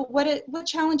also, what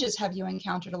challenges have you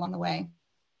encountered along the way?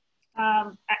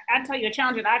 I tell you, a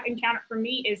challenge that I've encountered for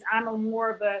me is I'm a more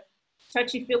of a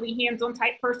touchy-feely, hands-on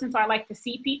type person, so I like to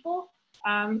see people.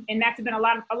 And that's been a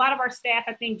lot of our staff,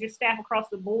 I think just staff across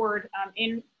the board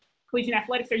in collegiate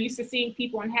athletics are used to seeing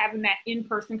people and having that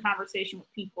in-person conversation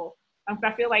with people. So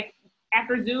I feel like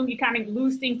after Zoom, you kind of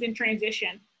lose things in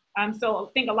transition. So I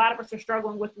think a lot of us are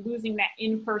struggling with losing that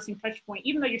in-person touch point.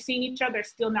 Even though you're seeing each other, it's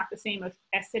still not the same as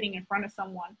sitting in front of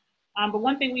someone. But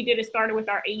one thing we did is started with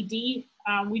our AD.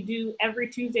 We do every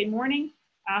Tuesday morning.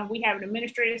 We have an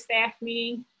administrative staff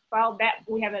meeting. Followed that,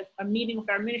 we have a meeting with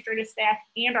our administrative staff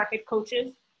and our head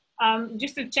coaches,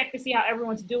 just to check to see how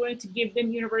everyone's doing, to give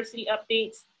them university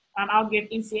updates. I'll give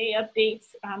NCAA updates,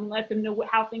 let them know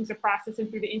how things are processing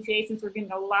through the NCAA, since we're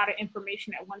getting a lot of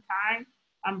information at one time.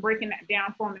 I'm breaking that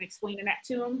down for them and explaining that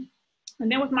to them.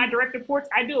 And then with my direct reports,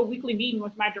 I do a weekly meeting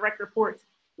with my direct reports,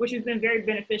 which has been very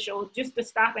beneficial, just to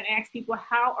stop and ask people,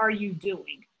 how are you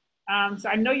doing? So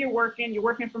I know you're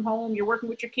working from home, you're working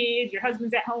with your kids, your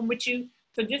husband's at home with you.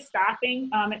 So just stopping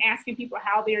and asking people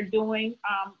how they're doing,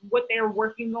 what they're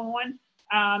working on,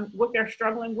 what they're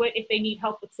struggling with, if they need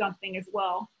help with something as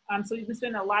well. So we've been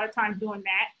spending a lot of time doing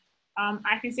that.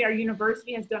 I can say our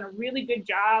university has done a really good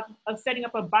job of setting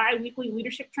up a bi-weekly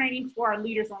leadership training for our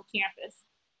leaders on campus.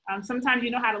 Sometimes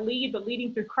you know how to lead, but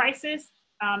leading through crisis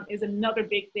is another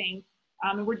big thing.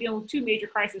 And we're dealing with two major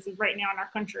crises right now in our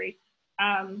country.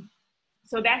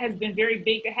 So that has been very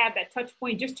big to have that touch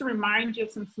point, just to remind you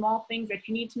of some small things that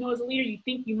you need to know as a leader. You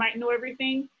think you might know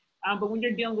everything, but when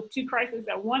you're dealing with two crises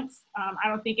at once, I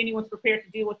don't think anyone's prepared to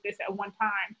deal with this at one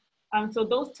time. So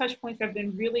those touch points have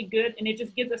been really good, and it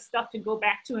just gives us stuff to go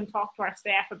back to and talk to our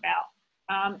staff about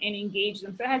and engage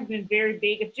them. So that has been very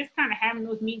big. It's just kind of having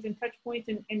those meetings and touch points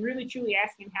and really truly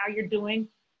asking how you're doing,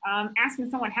 asking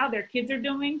someone how their kids are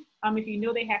doing. If you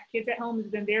know they have kids at home,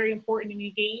 has been very important and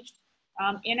engaged.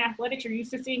 In athletics, you're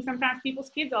used to seeing sometimes people's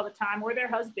kids all the time, or their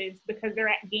husbands, because they're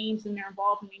at games and they're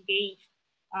involved and engaged.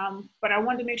 But I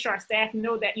wanted to make sure our staff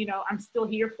know that, you know, I'm still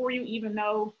here for you, even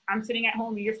though I'm sitting at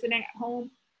home and you're sitting at home,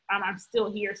 I'm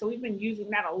still here. So we've been using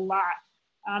that a lot,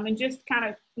 and just kind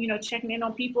of, you know, checking in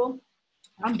on people.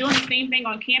 I'm doing the same thing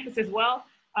on campus as well,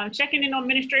 checking in on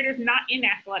administrators not in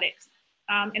athletics.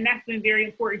 And that's been very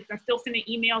important, because I'm still sending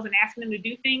emails and asking them to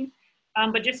do things,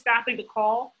 but just stopping to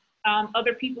call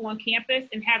other people on campus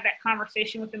and have that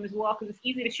conversation with them as well, because it's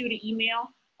easy to shoot an email.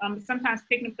 Sometimes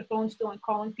picking up the phone still and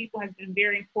calling people has been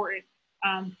very important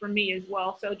for me as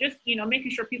well. So just, you know,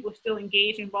 making sure people are still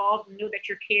engaged, involved, and know that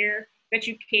you care,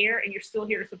 and you're still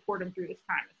here to support them through this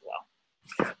time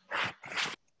as well.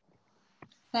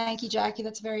 Thank you, Jackie.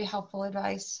 That's very helpful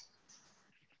advice.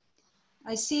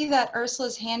 I see that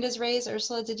Ursula's hand is raised.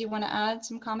 Ursula, did you want to add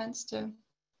some comments to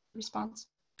response?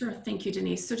 Sure, thank you,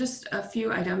 Denise. So just a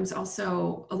few items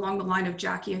also along the line of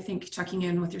Jackie. I think checking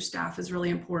in with your staff is really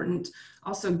important.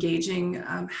 Also gauging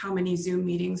how many Zoom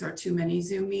meetings are too many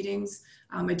Zoom meetings.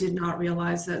 I did not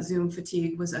realize that Zoom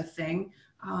fatigue was a thing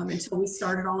until we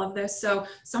started all of this. So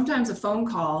sometimes a phone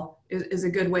call is a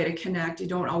good way to connect. You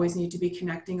don't always need to be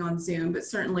connecting on Zoom, but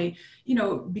certainly, you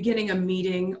know, beginning a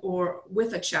meeting or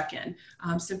with a check-in,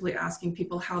 simply asking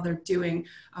people how they're doing.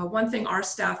 One thing our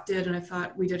staff did, and I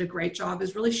thought we did a great job,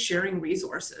 is really sharing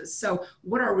resources. So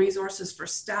what are resources for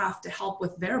staff to help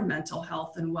with their mental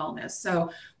health and wellness?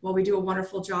 So while we do a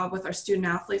wonderful job with our student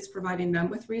athletes, providing them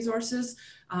with resources,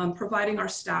 providing our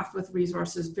staff with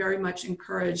resources, very much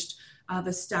encouraged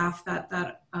the staff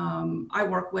that I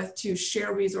work with to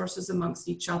share resources amongst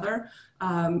each other.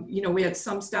 You know, we had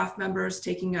some staff members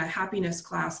taking a happiness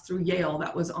class through Yale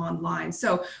that was online.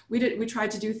 So we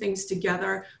tried to do things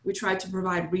together. We tried to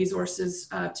provide resources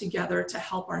together to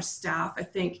help our staff. I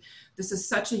think this is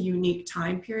such a unique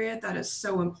time period that is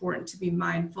so important to be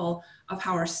mindful of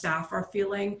how our staff are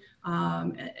feeling,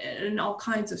 and all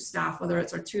kinds of staff, whether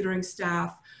it's our tutoring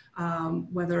staff,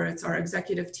 whether it's our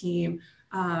executive team,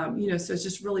 you know, so it's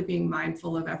just really being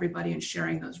mindful of everybody and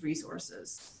sharing those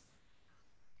resources.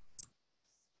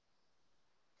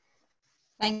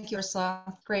 Thank you,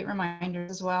 Ursula. Great reminder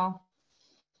as well.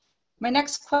 My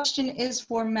next question is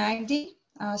for Magdi,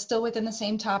 still within the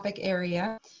same topic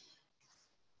area.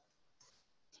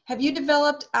 Have you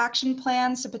developed action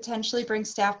plans to potentially bring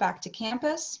staff back to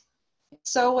campus? If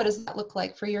so, what does that look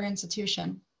like for your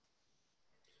institution?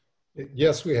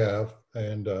 Yes, we have.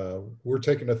 And we're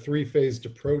taking a three-phased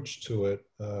approach to it.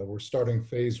 We're starting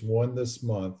phase 1 this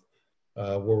month,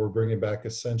 where we're bringing back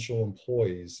essential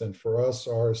employees. And for us,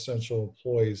 our essential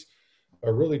employees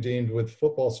are really deemed with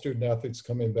football student athletes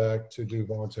coming back to do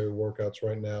voluntary workouts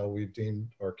right now. We've deemed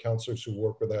our counselors who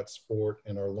work with that sport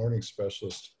and our learning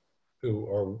specialists who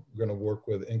are going to work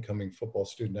with incoming football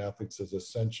student athletes as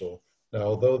essential. Now,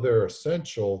 although they're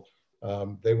essential,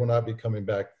 they will not be coming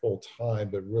back full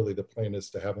time, but really the plan is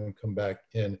to have them come back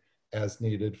in as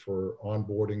needed for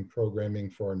onboarding programming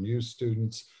for our new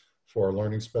students, for our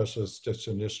learning specialists, just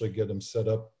to initially get them set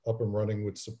up and running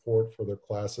with support for their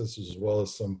classes, as well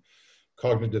as some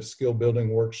cognitive skill building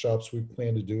workshops we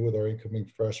plan to do with our incoming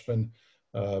freshmen.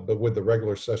 But with the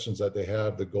regular sessions that they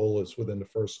have, the goal is within the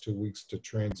first 2 weeks to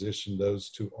transition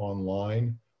those to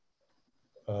online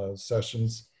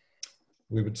sessions.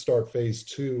 We would start phase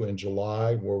 2 in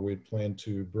July, where we'd plan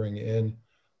to bring in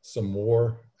some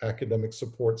more academic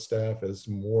support staff as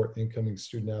more incoming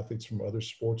student athletes from other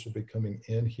sports will be coming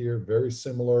in here. Very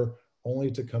similar,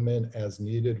 only to come in as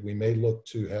needed. We may look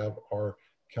to have our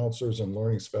counselors and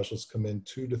learning specialists come in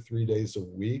 2 to 3 days a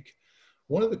week.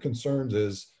 One of the concerns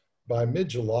is by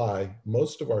mid-July,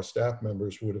 most of our staff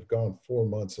members would have gone 4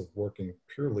 months of working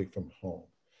purely from home.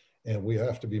 And we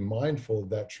have to be mindful of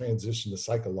that transition, the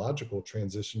psychological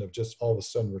transition of just all of a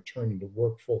sudden returning to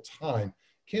work full time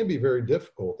can be very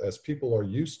difficult as people are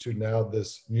used to now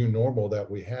this new normal that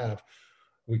we have.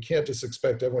 We can't just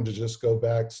expect everyone to just go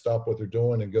back, stop what they're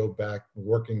doing and go back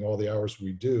working all the hours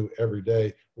we do every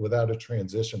day without a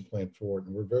transition plan forward.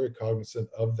 And we're very cognizant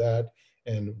of that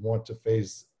and want to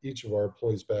phase each of our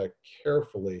employees back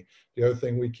carefully. The other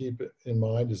thing we keep in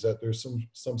mind is that there's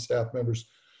some staff members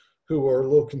who are a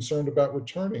little concerned about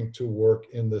returning to work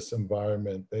in this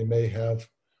environment. They may have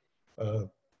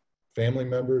family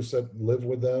members that live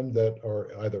with them that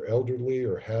are either elderly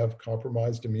or have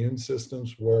compromised immune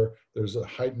systems where there's a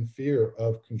heightened fear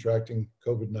of contracting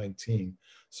COVID-19.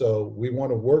 So we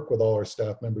want to work with all our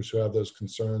staff members who have those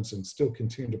concerns and still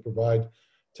continue to provide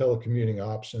telecommuting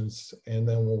options. And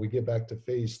then when we get back to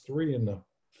phase 3 in the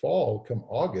fall, come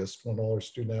August, when all our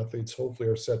student athletes hopefully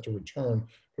are set to return,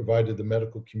 provided the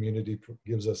medical community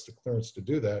gives us the clearance to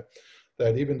do that,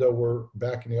 that even though we're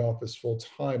back in the office full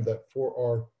time, that for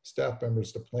our staff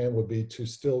members, the plan would be to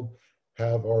still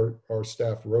have our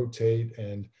staff rotate,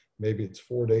 and maybe it's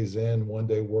 4 days in, 1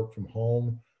 day work from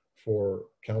home. For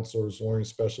counselors, learning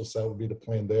specialists, that would be the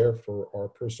plan there. For our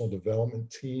personal development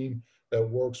team that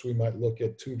works, we might look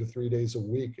at 2 to 3 days a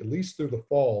week, at least through the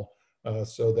fall,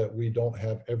 so that we don't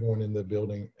have everyone in the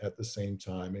building at the same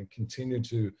time, and continue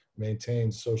to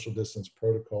maintain social distance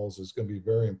protocols is going to be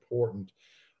very important.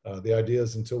 The idea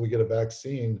is until we get a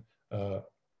vaccine,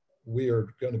 we are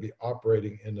going to be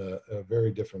operating in a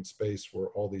very different space where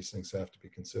all these things have to be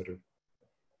considered.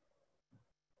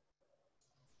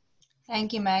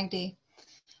 Thank you, Magdi.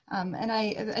 And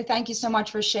I thank you so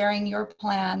much for sharing your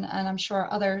plan, and I'm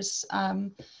sure others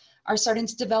are starting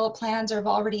to develop plans or have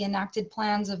already enacted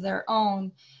plans of their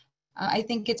own. I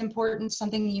think it's important,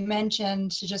 something you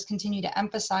mentioned, to just continue to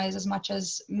emphasize, as much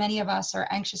as many of us are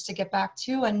anxious to get back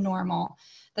to a normal,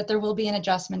 that there will be an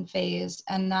adjustment phase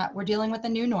and that we're dealing with a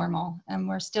new normal and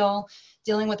we're still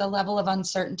dealing with a level of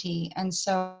uncertainty. And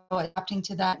so adapting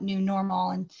to that new normal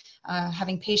and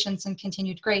having patience and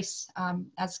continued grace,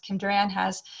 as Kim Duran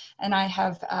has and I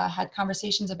have had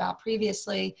conversations about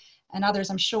previously, and others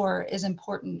I'm sure, is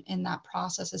important in that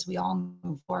process as we all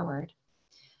move forward.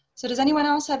 So does anyone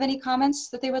else have any comments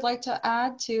that they would like to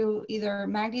add to either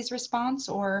Magdi's response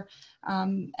or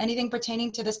anything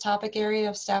pertaining to this topic area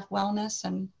of staff wellness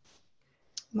and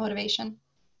motivation?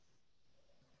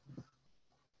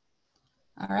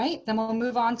 All right, then we'll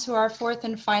move on to our fourth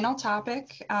and final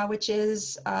topic, which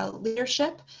is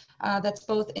leadership. That's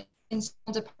both in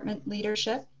department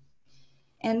leadership.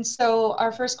 And so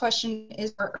our first question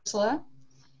is for Ursula.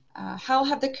 How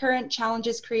have the current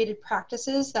challenges created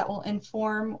practices that will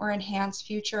inform or enhance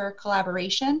future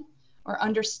collaboration or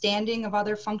understanding of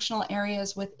other functional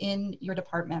areas within your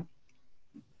department?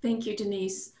 Thank you,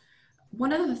 Denise.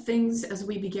 One of the things as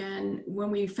we began, when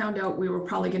we found out we were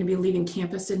probably going to be leaving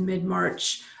campus in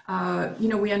mid-March,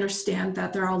 we understand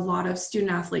that there are a lot of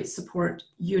student athlete support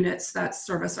units that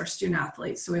service our student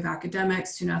athletes. So we have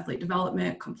academics, student athlete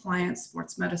development, compliance,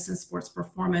 sports medicine, sports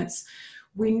performance.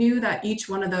 We knew that each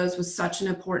one of those was such an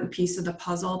important piece of the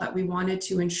puzzle that we wanted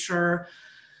to ensure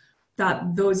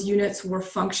that those units were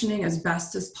functioning as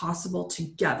best as possible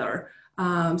together.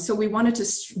 So we wanted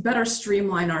to better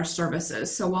streamline our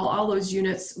services. So while all those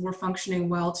units were functioning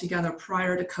well together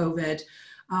prior to COVID,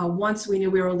 once we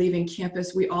knew we were leaving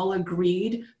campus, we all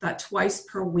agreed that twice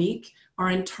per week, our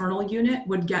internal unit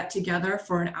would get together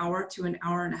for an hour to an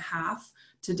hour and a half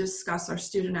to discuss our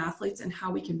student athletes and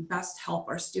how we can best help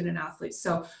our student athletes.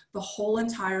 So the whole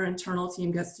entire internal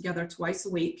team gets together twice a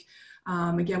week.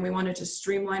 Again, we wanted to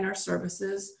streamline our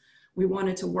services. We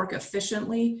wanted to work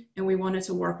efficiently, and we wanted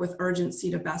to work with urgency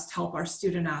to best help our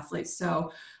student athletes.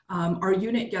 So our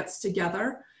unit gets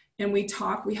together and we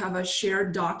talk. We have a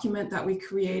shared document that we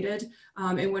created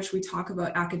in which we talk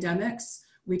about academics,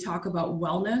 we talk about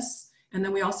wellness, and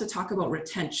then we also talk about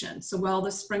retention. So while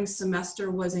the spring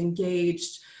semester was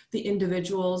engaged, the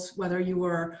individuals, whether you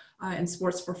were in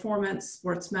sports performance,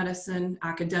 sports medicine,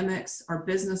 academics, our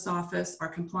business office, our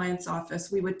compliance office,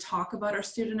 we would talk about our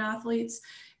student athletes,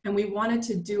 and we wanted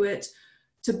to do it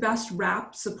to best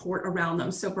wrap support around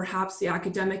them. So perhaps the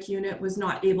academic unit was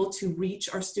not able to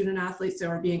reach our student athletes that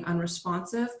were being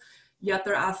unresponsive, yet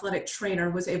their athletic trainer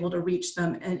was able to reach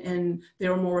them and they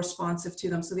were more responsive to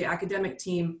them. So the academic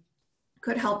team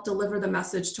could help deliver the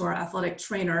message to our athletic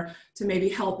trainer to maybe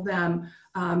help them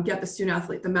get the student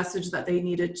athlete the message that they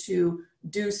needed to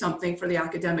do something for the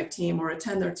academic team or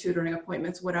attend their tutoring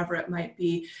appointments, whatever it might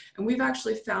be. And we've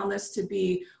actually found this to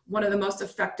be one of the most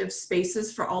effective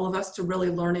spaces for all of us to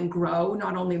really learn and grow,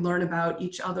 not only learn about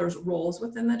each other's roles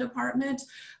within the department,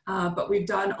 but we've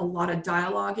done a lot of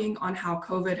dialoguing on how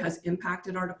COVID has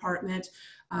impacted our department.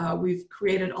 We've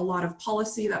created a lot of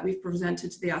policy that we've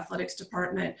presented to the athletics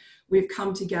department. We've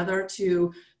come together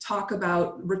to talk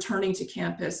about returning to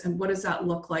campus and what does that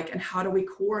look like and how do we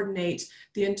coordinate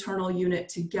the internal unit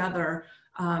together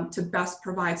to best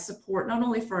provide support, not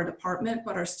only for our department,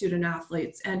 but our student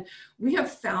athletes. And we have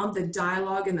found the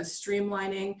dialogue and the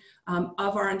streamlining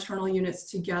of our internal units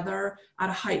together at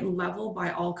a heightened level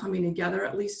by all coming together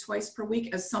at least twice per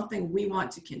week as something we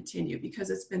want to continue because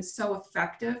it's been so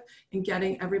effective in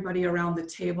getting everybody around the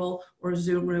table or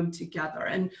Zoom room together.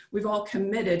 And we've all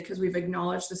committed, because we've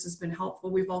acknowledged this has been helpful,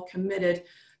 we've all committed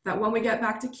that when we get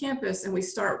back to campus and we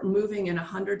start moving in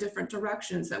 100 different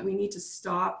directions, that we need to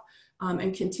stop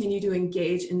and continue to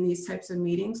engage in these types of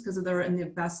meetings because they're in the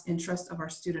best interest of our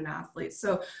student athletes.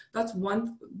 So that's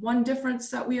one difference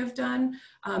that we have done.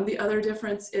 The other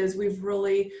difference is we've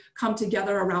really come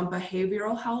together around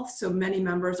behavioral health. So many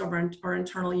members of our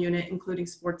internal unit, including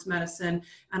sports medicine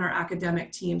and our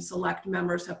academic team, select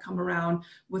members have come around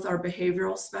with our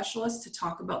behavioral specialists to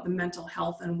talk about the mental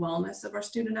health and wellness of our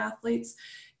student athletes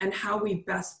and how we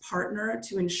best partner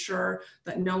to ensure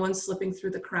that no one's slipping through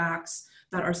the cracks,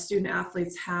 that our student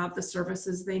athletes have the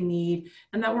services they need,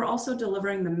 and that we're also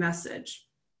delivering the message.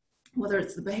 Whether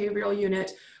it's the behavioral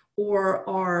unit or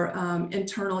our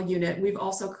internal unit, we've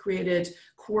also created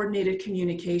coordinated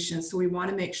communication. So we want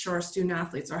to make sure our student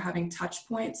athletes are having touch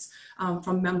points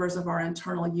from members of our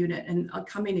internal unit, and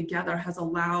coming together has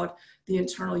allowed the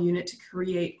internal unit to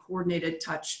create coordinated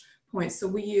touch points. So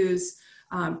we use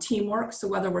Teamwork. So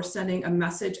whether we're sending a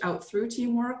message out through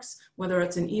Teamworks, whether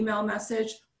it's an email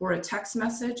message or a text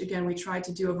message, again, we try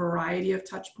to do a variety of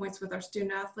touch points with our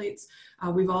student athletes.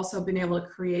 We've also been able to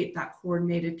create that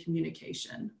coordinated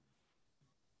communication.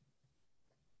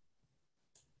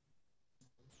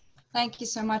 Thank you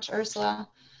so much, Ursula.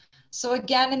 So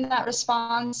again, in that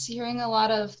response, hearing a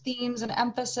lot of themes and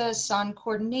emphasis on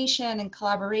coordination and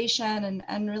collaboration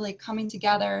and really coming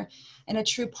together in a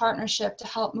true partnership to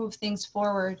help move things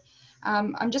forward.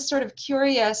 I'm just sort of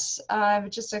curious,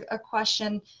 just a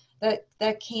question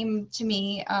that came to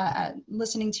me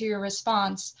listening to your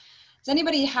response. Has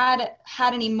anybody had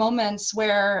any moments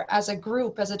where as a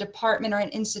group, as a department or an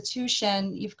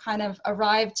institution, you've kind of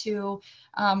arrived to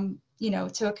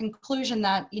to a conclusion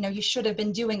that, you should have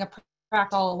been doing a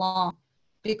practice all along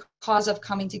because of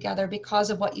coming together,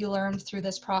 because of what you learned through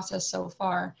this process so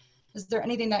far? Is there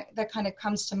anything that kind of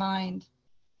comes to mind?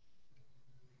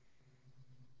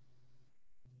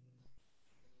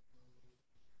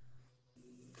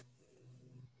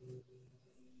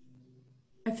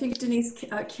 I think Denise,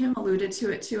 Kim alluded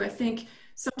to it too. I think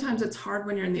sometimes it's hard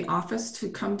when you're in the office to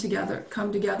come together,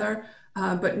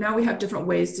 but now we have different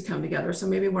ways to come together. So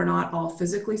maybe we're not all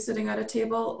physically sitting at a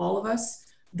table, all of us.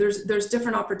 There's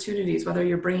different opportunities, whether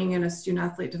you're bringing in a student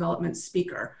athlete development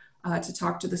speaker to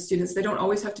talk to the students. They don't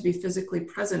always have to be physically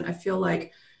present. I feel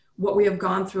like what we have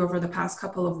gone through over the past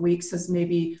couple of weeks has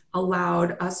maybe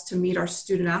allowed us to meet our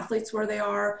student athletes where they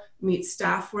are, meet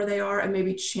staff where they are, and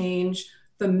maybe change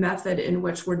the method in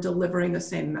which we're delivering the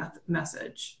same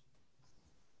message.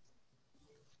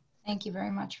 Thank you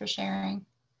very much for sharing.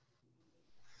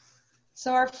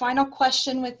 So our final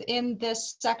question within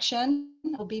this section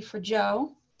will be for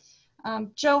Joe.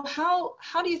 Joe,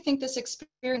 how do you think this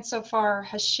experience so far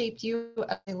has shaped you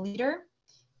as a leader,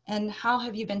 and how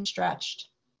have you been stretched?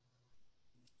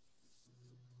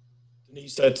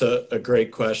 Denise, that's a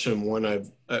great question, one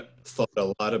I've thought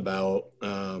a lot about.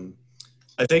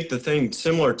 I think the thing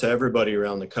similar to everybody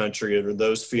around the country are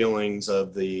those feelings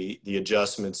of the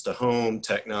adjustments to home,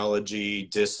 technology,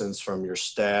 distance from your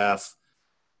staff,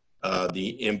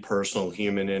 the impersonal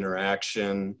human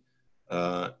interaction.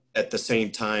 At the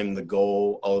same time, the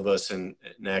goal, all of us in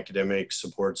academic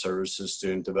support services,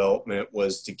 student development,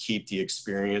 was to keep the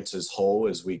experience as whole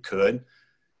as we could.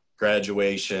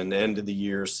 Graduation, end of the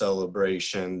year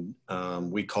celebration,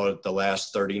 we call it the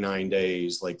last 39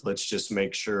 days. Like, let's just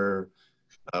make sure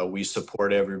we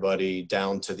support everybody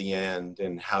down to the end.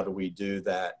 And how do we do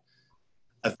that?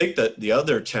 I think that the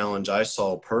other challenge I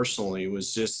saw personally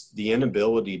was just the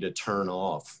inability to turn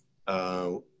off.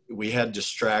 We had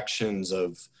distractions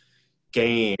of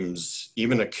games,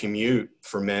 even a commute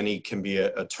for many can be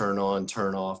a turn on,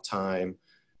 turn off time.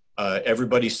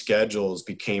 Everybody's schedules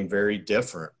became very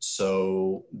different.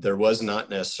 So there was not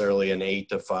necessarily an 8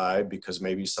 to 5 because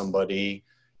maybe somebody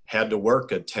had to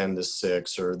work a 10 to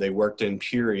 6 or they worked in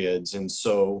periods. And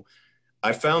so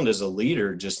I found as a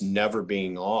leader just never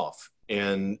being off.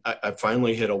 And I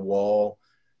finally hit a wall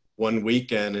one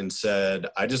weekend and said,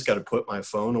 I just got to put my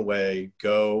phone away,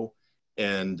 go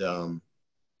and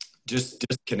just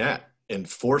disconnect and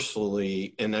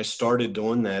forcefully. And I started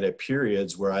doing that at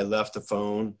periods where I left the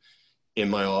phone in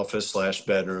my office /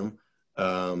 bedroom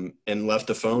and left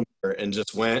the phone there and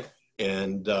just went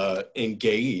and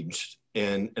engaged.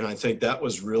 And I think that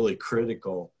was really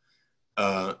critical.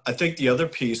 I think the other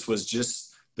piece was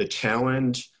just the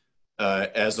challenge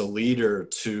as a leader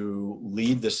to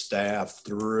lead the staff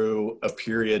through a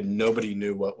period nobody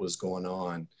knew what was going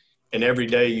on. And every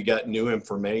day you got new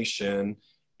information,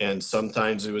 and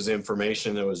sometimes it was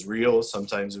information that was real,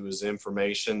 sometimes it was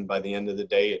information by the end of the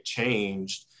day it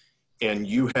changed, and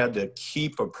you had to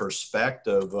keep a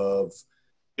perspective of,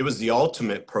 it was the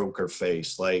ultimate poker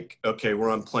face, like, okay,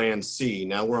 we're on plan C,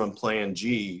 now we're on plan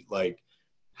G. Like,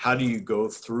 how do you go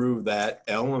through that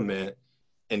element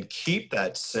and keep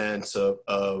that sense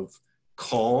of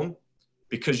calm?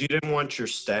 Because you didn't want your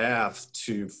staff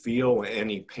to feel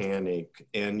any panic,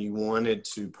 and you wanted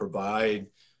to provide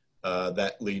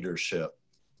that leadership.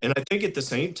 And I think at the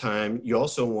same time, you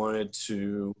also wanted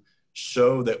to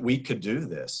show that we could do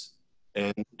this.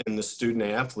 And the student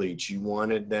athletes, you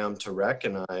wanted them to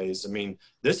recognize, I mean,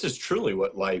 this is truly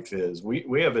what life is.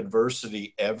 We have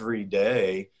adversity every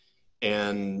day.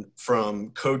 And from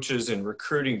coaches and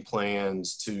recruiting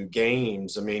plans to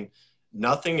games, I mean,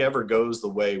 nothing ever goes the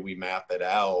way we map it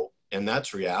out, and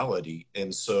that's reality.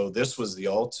 And so this was the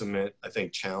ultimate, I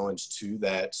think, challenge to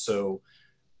that. So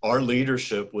our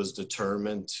leadership was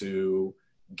determined to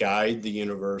guide the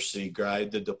university,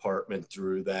 guide the department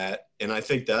through that. And I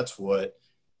think that's what,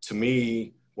 to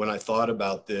me, when I thought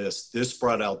about this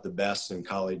brought out the best in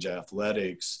college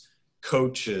athletics.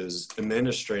 Coaches,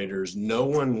 administrators, no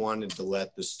one wanted to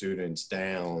let the students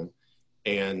down.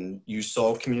 And you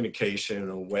saw communication in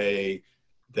a way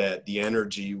that the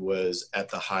energy was at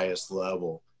the highest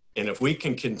level. And if we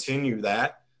can continue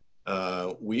that,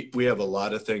 we have a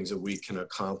lot of things that we can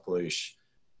accomplish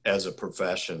as a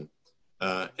profession.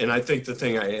 And I think the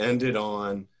thing I ended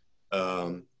on,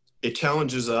 it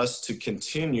challenges us to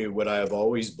continue what I have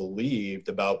always believed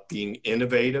about being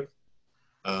innovative,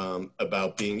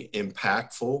 about being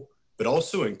impactful, but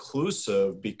also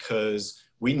inclusive, because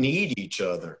we need each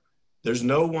other. There's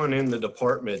no one in the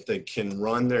department that can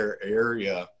run their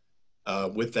area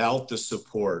without the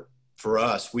support. For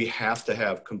us, we have to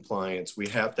have compliance. We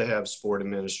have to have sport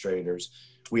administrators.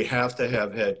 We have to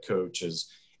have head coaches.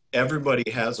 Everybody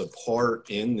has a part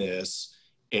in this,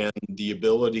 and the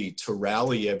ability to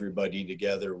rally everybody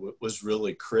together was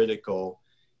really critical.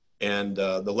 And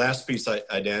the last piece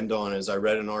I'd end on is I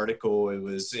read an article, it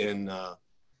was in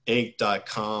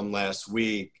Inc.com last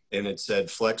week, and it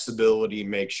said, flexibility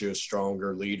makes you a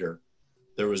stronger leader.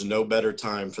 There was no better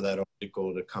time for that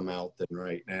article to come out than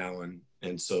right now.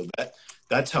 And so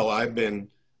that's how I've been,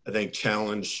 I think,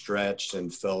 challenged, stretched,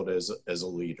 and felt as a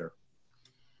leader.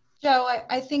 Joe,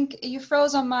 I think you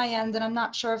froze on my end, and I'm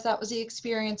not sure if that was the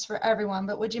experience for everyone,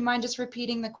 but would you mind just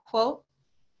repeating the quote?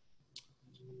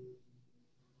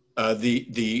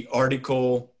 The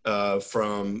article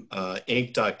from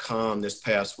Inc.com this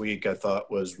past week, I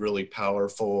thought was really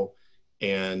powerful,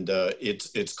 and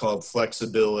it's called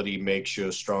Flexibility Makes You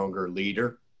a Stronger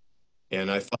Leader. And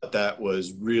I thought that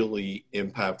was really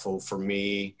impactful for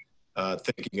me,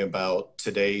 thinking about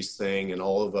today's thing and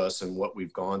all of us and what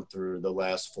we've gone through the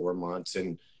last 4 months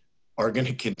and are going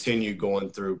to continue going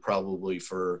through probably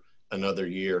for another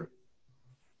year.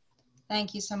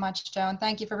 Thank you so much, Joe, and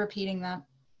thank you for repeating that.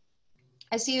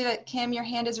 I see that, Kim, your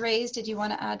hand is raised. Did you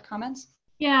want to add comments?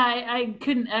 Yeah, I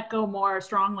couldn't echo more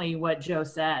strongly what Joe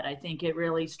said. I think it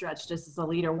really stretched us as a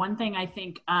leader. One thing I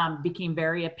think became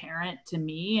very apparent to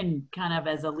me and kind of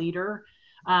as a leader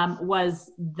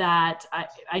was that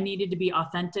I needed to be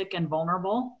authentic and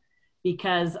vulnerable,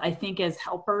 because I think as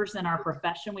helpers in our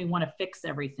profession, we want to fix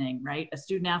everything, right? A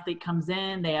student athlete comes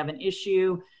in, they have an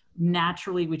issue,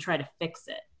 naturally we try to fix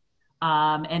it.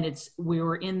 And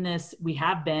we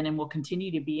have been and will continue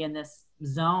to be in this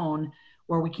zone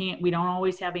where we don't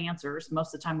always have answers.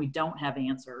 Most of the time we don't have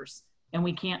answers and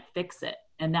we can't fix it.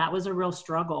 And that was a real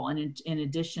struggle. And in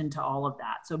addition to all of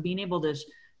that, so being able to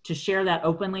to share that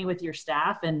openly with your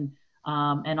staff and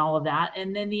all of that.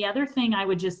 And then the other thing I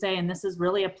would just say, and this is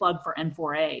really a plug for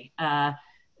N4A,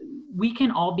 we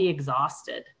can all be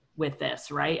exhausted with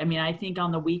this, right? I mean, I think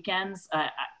on the weekends,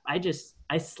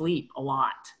 I sleep a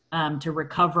lot to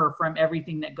recover from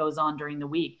everything that goes on during the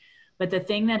week. But the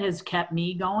thing that has kept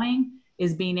me going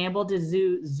is being able to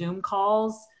do Zoom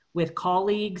calls with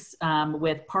colleagues,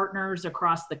 with partners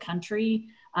across the country,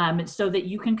 so that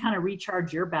you can kind of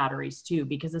recharge your batteries too,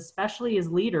 because especially as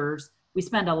leaders, we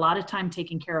spend a lot of time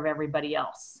taking care of everybody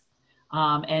else.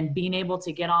 And being able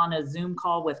to get on a Zoom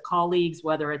call with colleagues,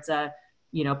 whether it's a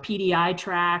PDI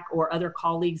track or other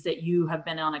colleagues that you have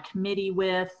been on a committee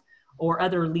with, or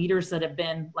other leaders that have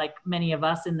been, like many of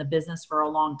us, in the business for a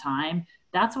long time,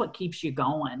 that's what keeps you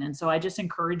going. And so I just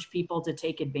encourage people to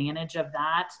take advantage of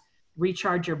that,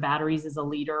 recharge your batteries as a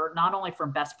leader, not only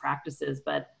from best practices,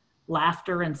 but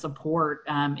laughter and support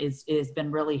is been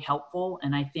really helpful.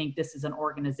 And I think this is an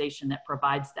organization that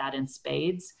provides that in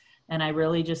spades. And I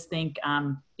really just think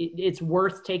it's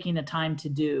worth taking the time to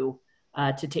do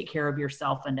to take care of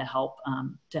yourself and to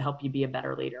help you be a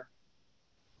better leader.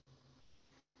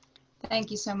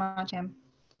 Thank you so much, Kim.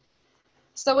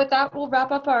 So with that, we'll wrap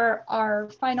up our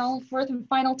fourth and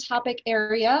final topic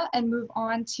area and move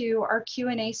on to our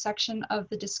Q&A section of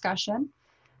the discussion.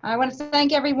 I want to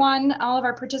thank everyone, all of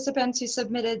our participants who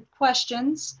submitted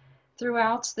questions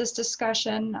throughout this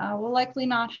discussion. We'll likely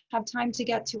not have time to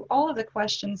get to all of the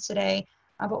questions today,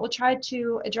 but we'll try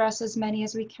to address as many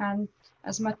as we can,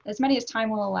 as many as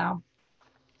time will allow.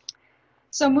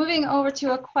 So moving over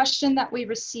to a question that we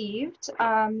received,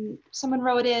 someone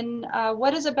wrote in,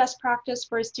 what is a best practice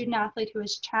for a student athlete who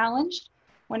is challenged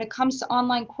when it comes to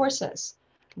online courses?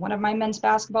 One of my men's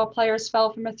basketball players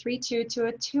fell from a 3-2 to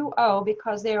a 2-0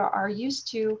 because they are used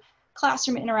to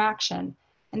classroom interaction,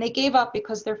 and they gave up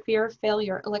because their fear of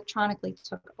failure electronically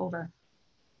took over.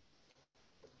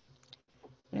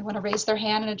 Anyone want to raise their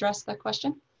hand and address that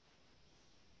question?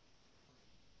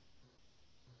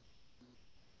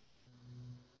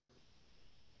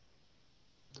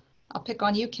 I'll pick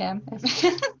on you, Kim.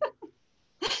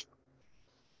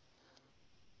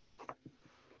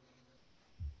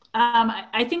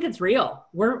 I think it's real.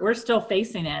 We're still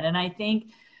facing it. And I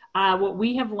think what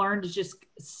we have learned is just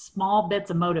small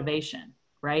bits of motivation,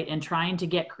 right? And trying to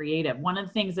get creative. One of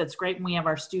the things that's great when we have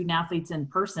our student athletes in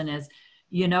person is,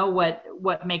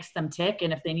 what makes them tick.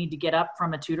 And if they need to get up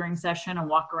from a tutoring session and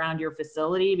walk around your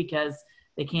facility because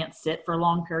they can't sit for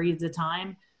long periods of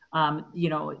time,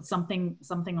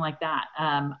 something like that.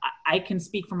 I can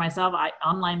speak for myself.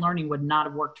 Online learning would not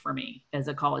have worked for me as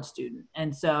a college student.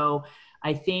 And so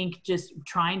I think just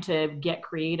trying to get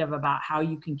creative about how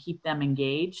you can keep them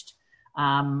engaged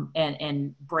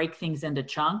and break things into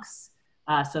chunks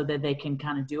so that they can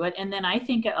kind of do it. And then I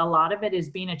think a lot of it is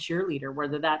being a cheerleader,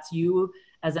 whether that's you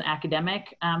as an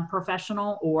academic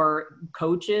professional or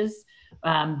coaches.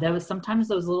 There was sometimes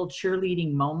those little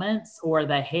cheerleading moments, or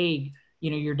the, hey,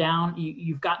 you're down,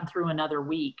 you've gotten through another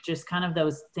week, just kind of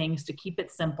those things to keep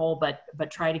it simple,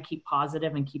 but try to keep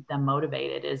positive and keep them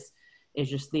motivated is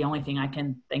just the only thing I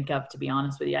can think of, to be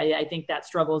honest with you. I think that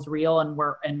struggle is real, and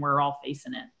we're all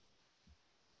facing it.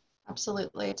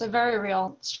 Absolutely. It's a very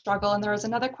real struggle. And there was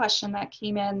another question that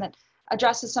came in that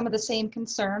addresses some of the same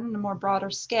concern on a more broader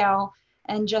scale,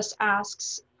 and just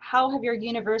asks, how have your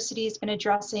universities been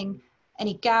addressing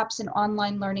any gaps in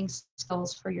online learning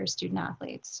skills for your student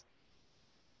athletes?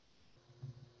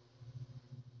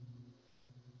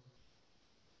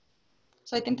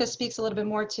 So I think this speaks a little bit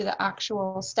more to the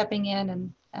actual stepping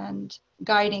in and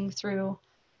guiding through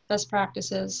best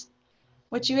practices,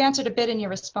 which you answered a bit in your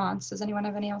response. Does anyone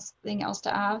have anything else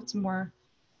to add to more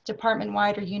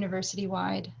department-wide or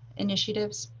university-wide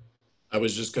initiatives? I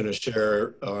was just going to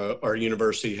share, our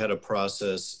university had a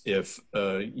process. If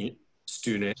a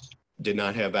student did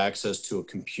not have access to a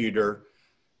computer,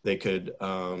 they could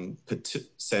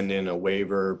send in a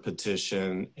waiver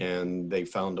petition, and they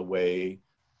found a way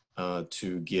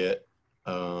to get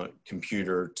a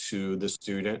computer to the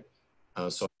student.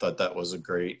 So I thought that was a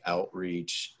great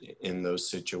outreach in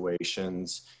those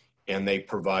situations. And they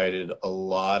provided a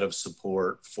lot of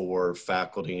support for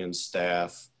faculty and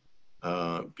staff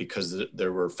because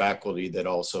there were faculty that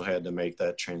also had to make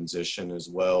that transition as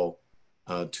well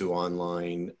to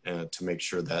online to make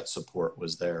sure that support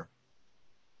was there.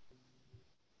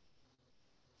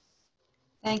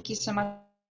 Thank you so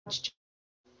much.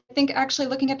 I think actually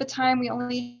looking at the time, we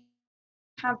only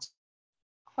have a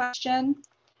question.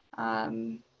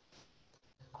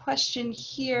 Question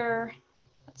here,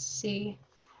 let's see.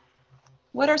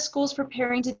 What are schools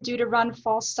preparing to do to run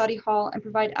fall study hall and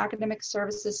provide academic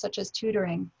services such as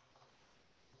tutoring?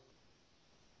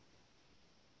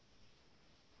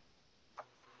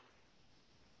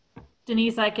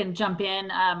 Denise, I can jump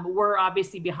in. We're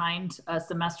obviously behind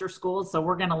semester schools, so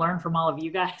we're going to learn from all of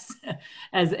you guys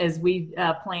as we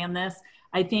plan this.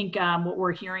 I think what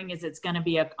we're hearing is it's going to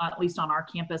be, at least on our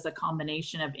campus, a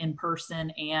combination of in-person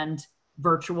and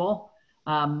virtual,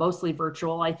 mostly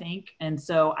virtual, I think. And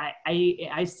so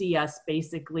I see us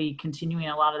basically continuing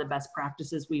a lot of the best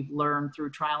practices we've learned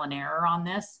through trial and error on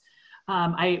this.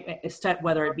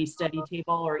 Whether it be study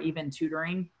table or even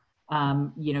tutoring,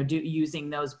 using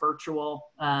those virtual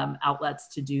outlets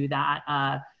to do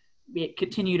that.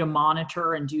 Continue to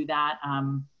monitor and do that.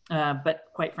 But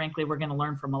quite frankly, we're going to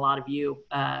learn from a lot of you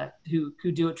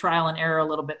who do a trial and error a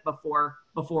little bit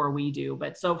before we do.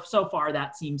 But so far,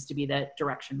 that seems to be the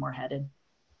direction we're headed.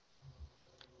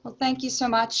 Well, thank you so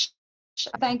much.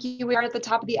 Thank you. We are at the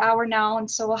top of the hour now, and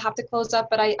so we'll have to close up.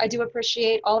 But I do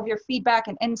appreciate all of your feedback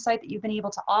and insight that you've been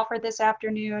able to offer this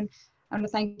afternoon. I want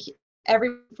to thank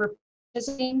everyone for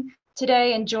participating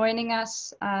today and joining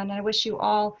us. And I wish you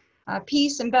all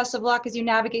peace and best of luck as you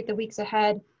navigate the weeks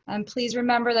ahead. And please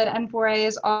remember that N4A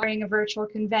is offering a virtual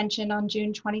convention on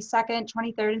June 22nd,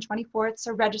 23rd, and 24th.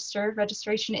 So register.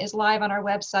 Registration is live on our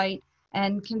website,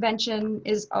 and convention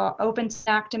is open to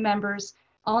NACTA members.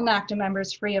 All NACTA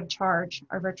members free of charge,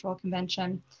 our virtual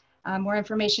convention. More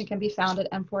information can be found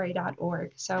at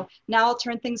n4a.org. So now I'll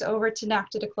turn things over to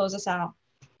NACTA to close us out.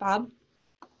 Bob?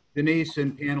 Denise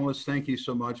and panelists, thank you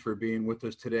so much for being with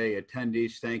us today.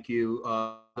 Attendees, thank you.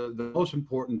 The most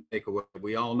important takeaway,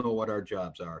 we all know what our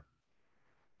jobs are,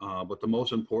 but the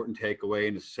most important takeaway,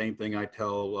 and it's the same thing I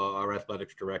tell our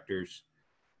athletics directors,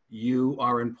 you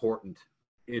are important.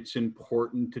 It's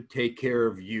important to take care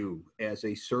of you. As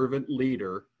a servant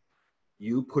leader,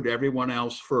 you put everyone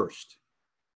else first.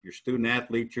 Your student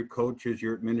athletes, your coaches,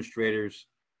 your administrators,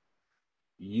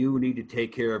 you need to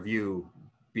take care of you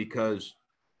because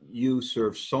you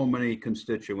serve so many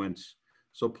constituents.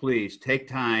 So please take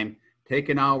time, take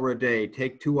an hour a day,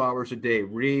 take 2 hours a day,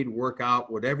 read, work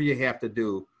out, whatever you have to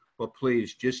do, but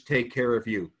please just take care of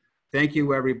you. Thank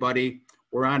you, everybody.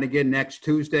 We're on again next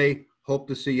Tuesday. Hope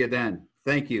to see you then.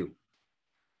 Thank you.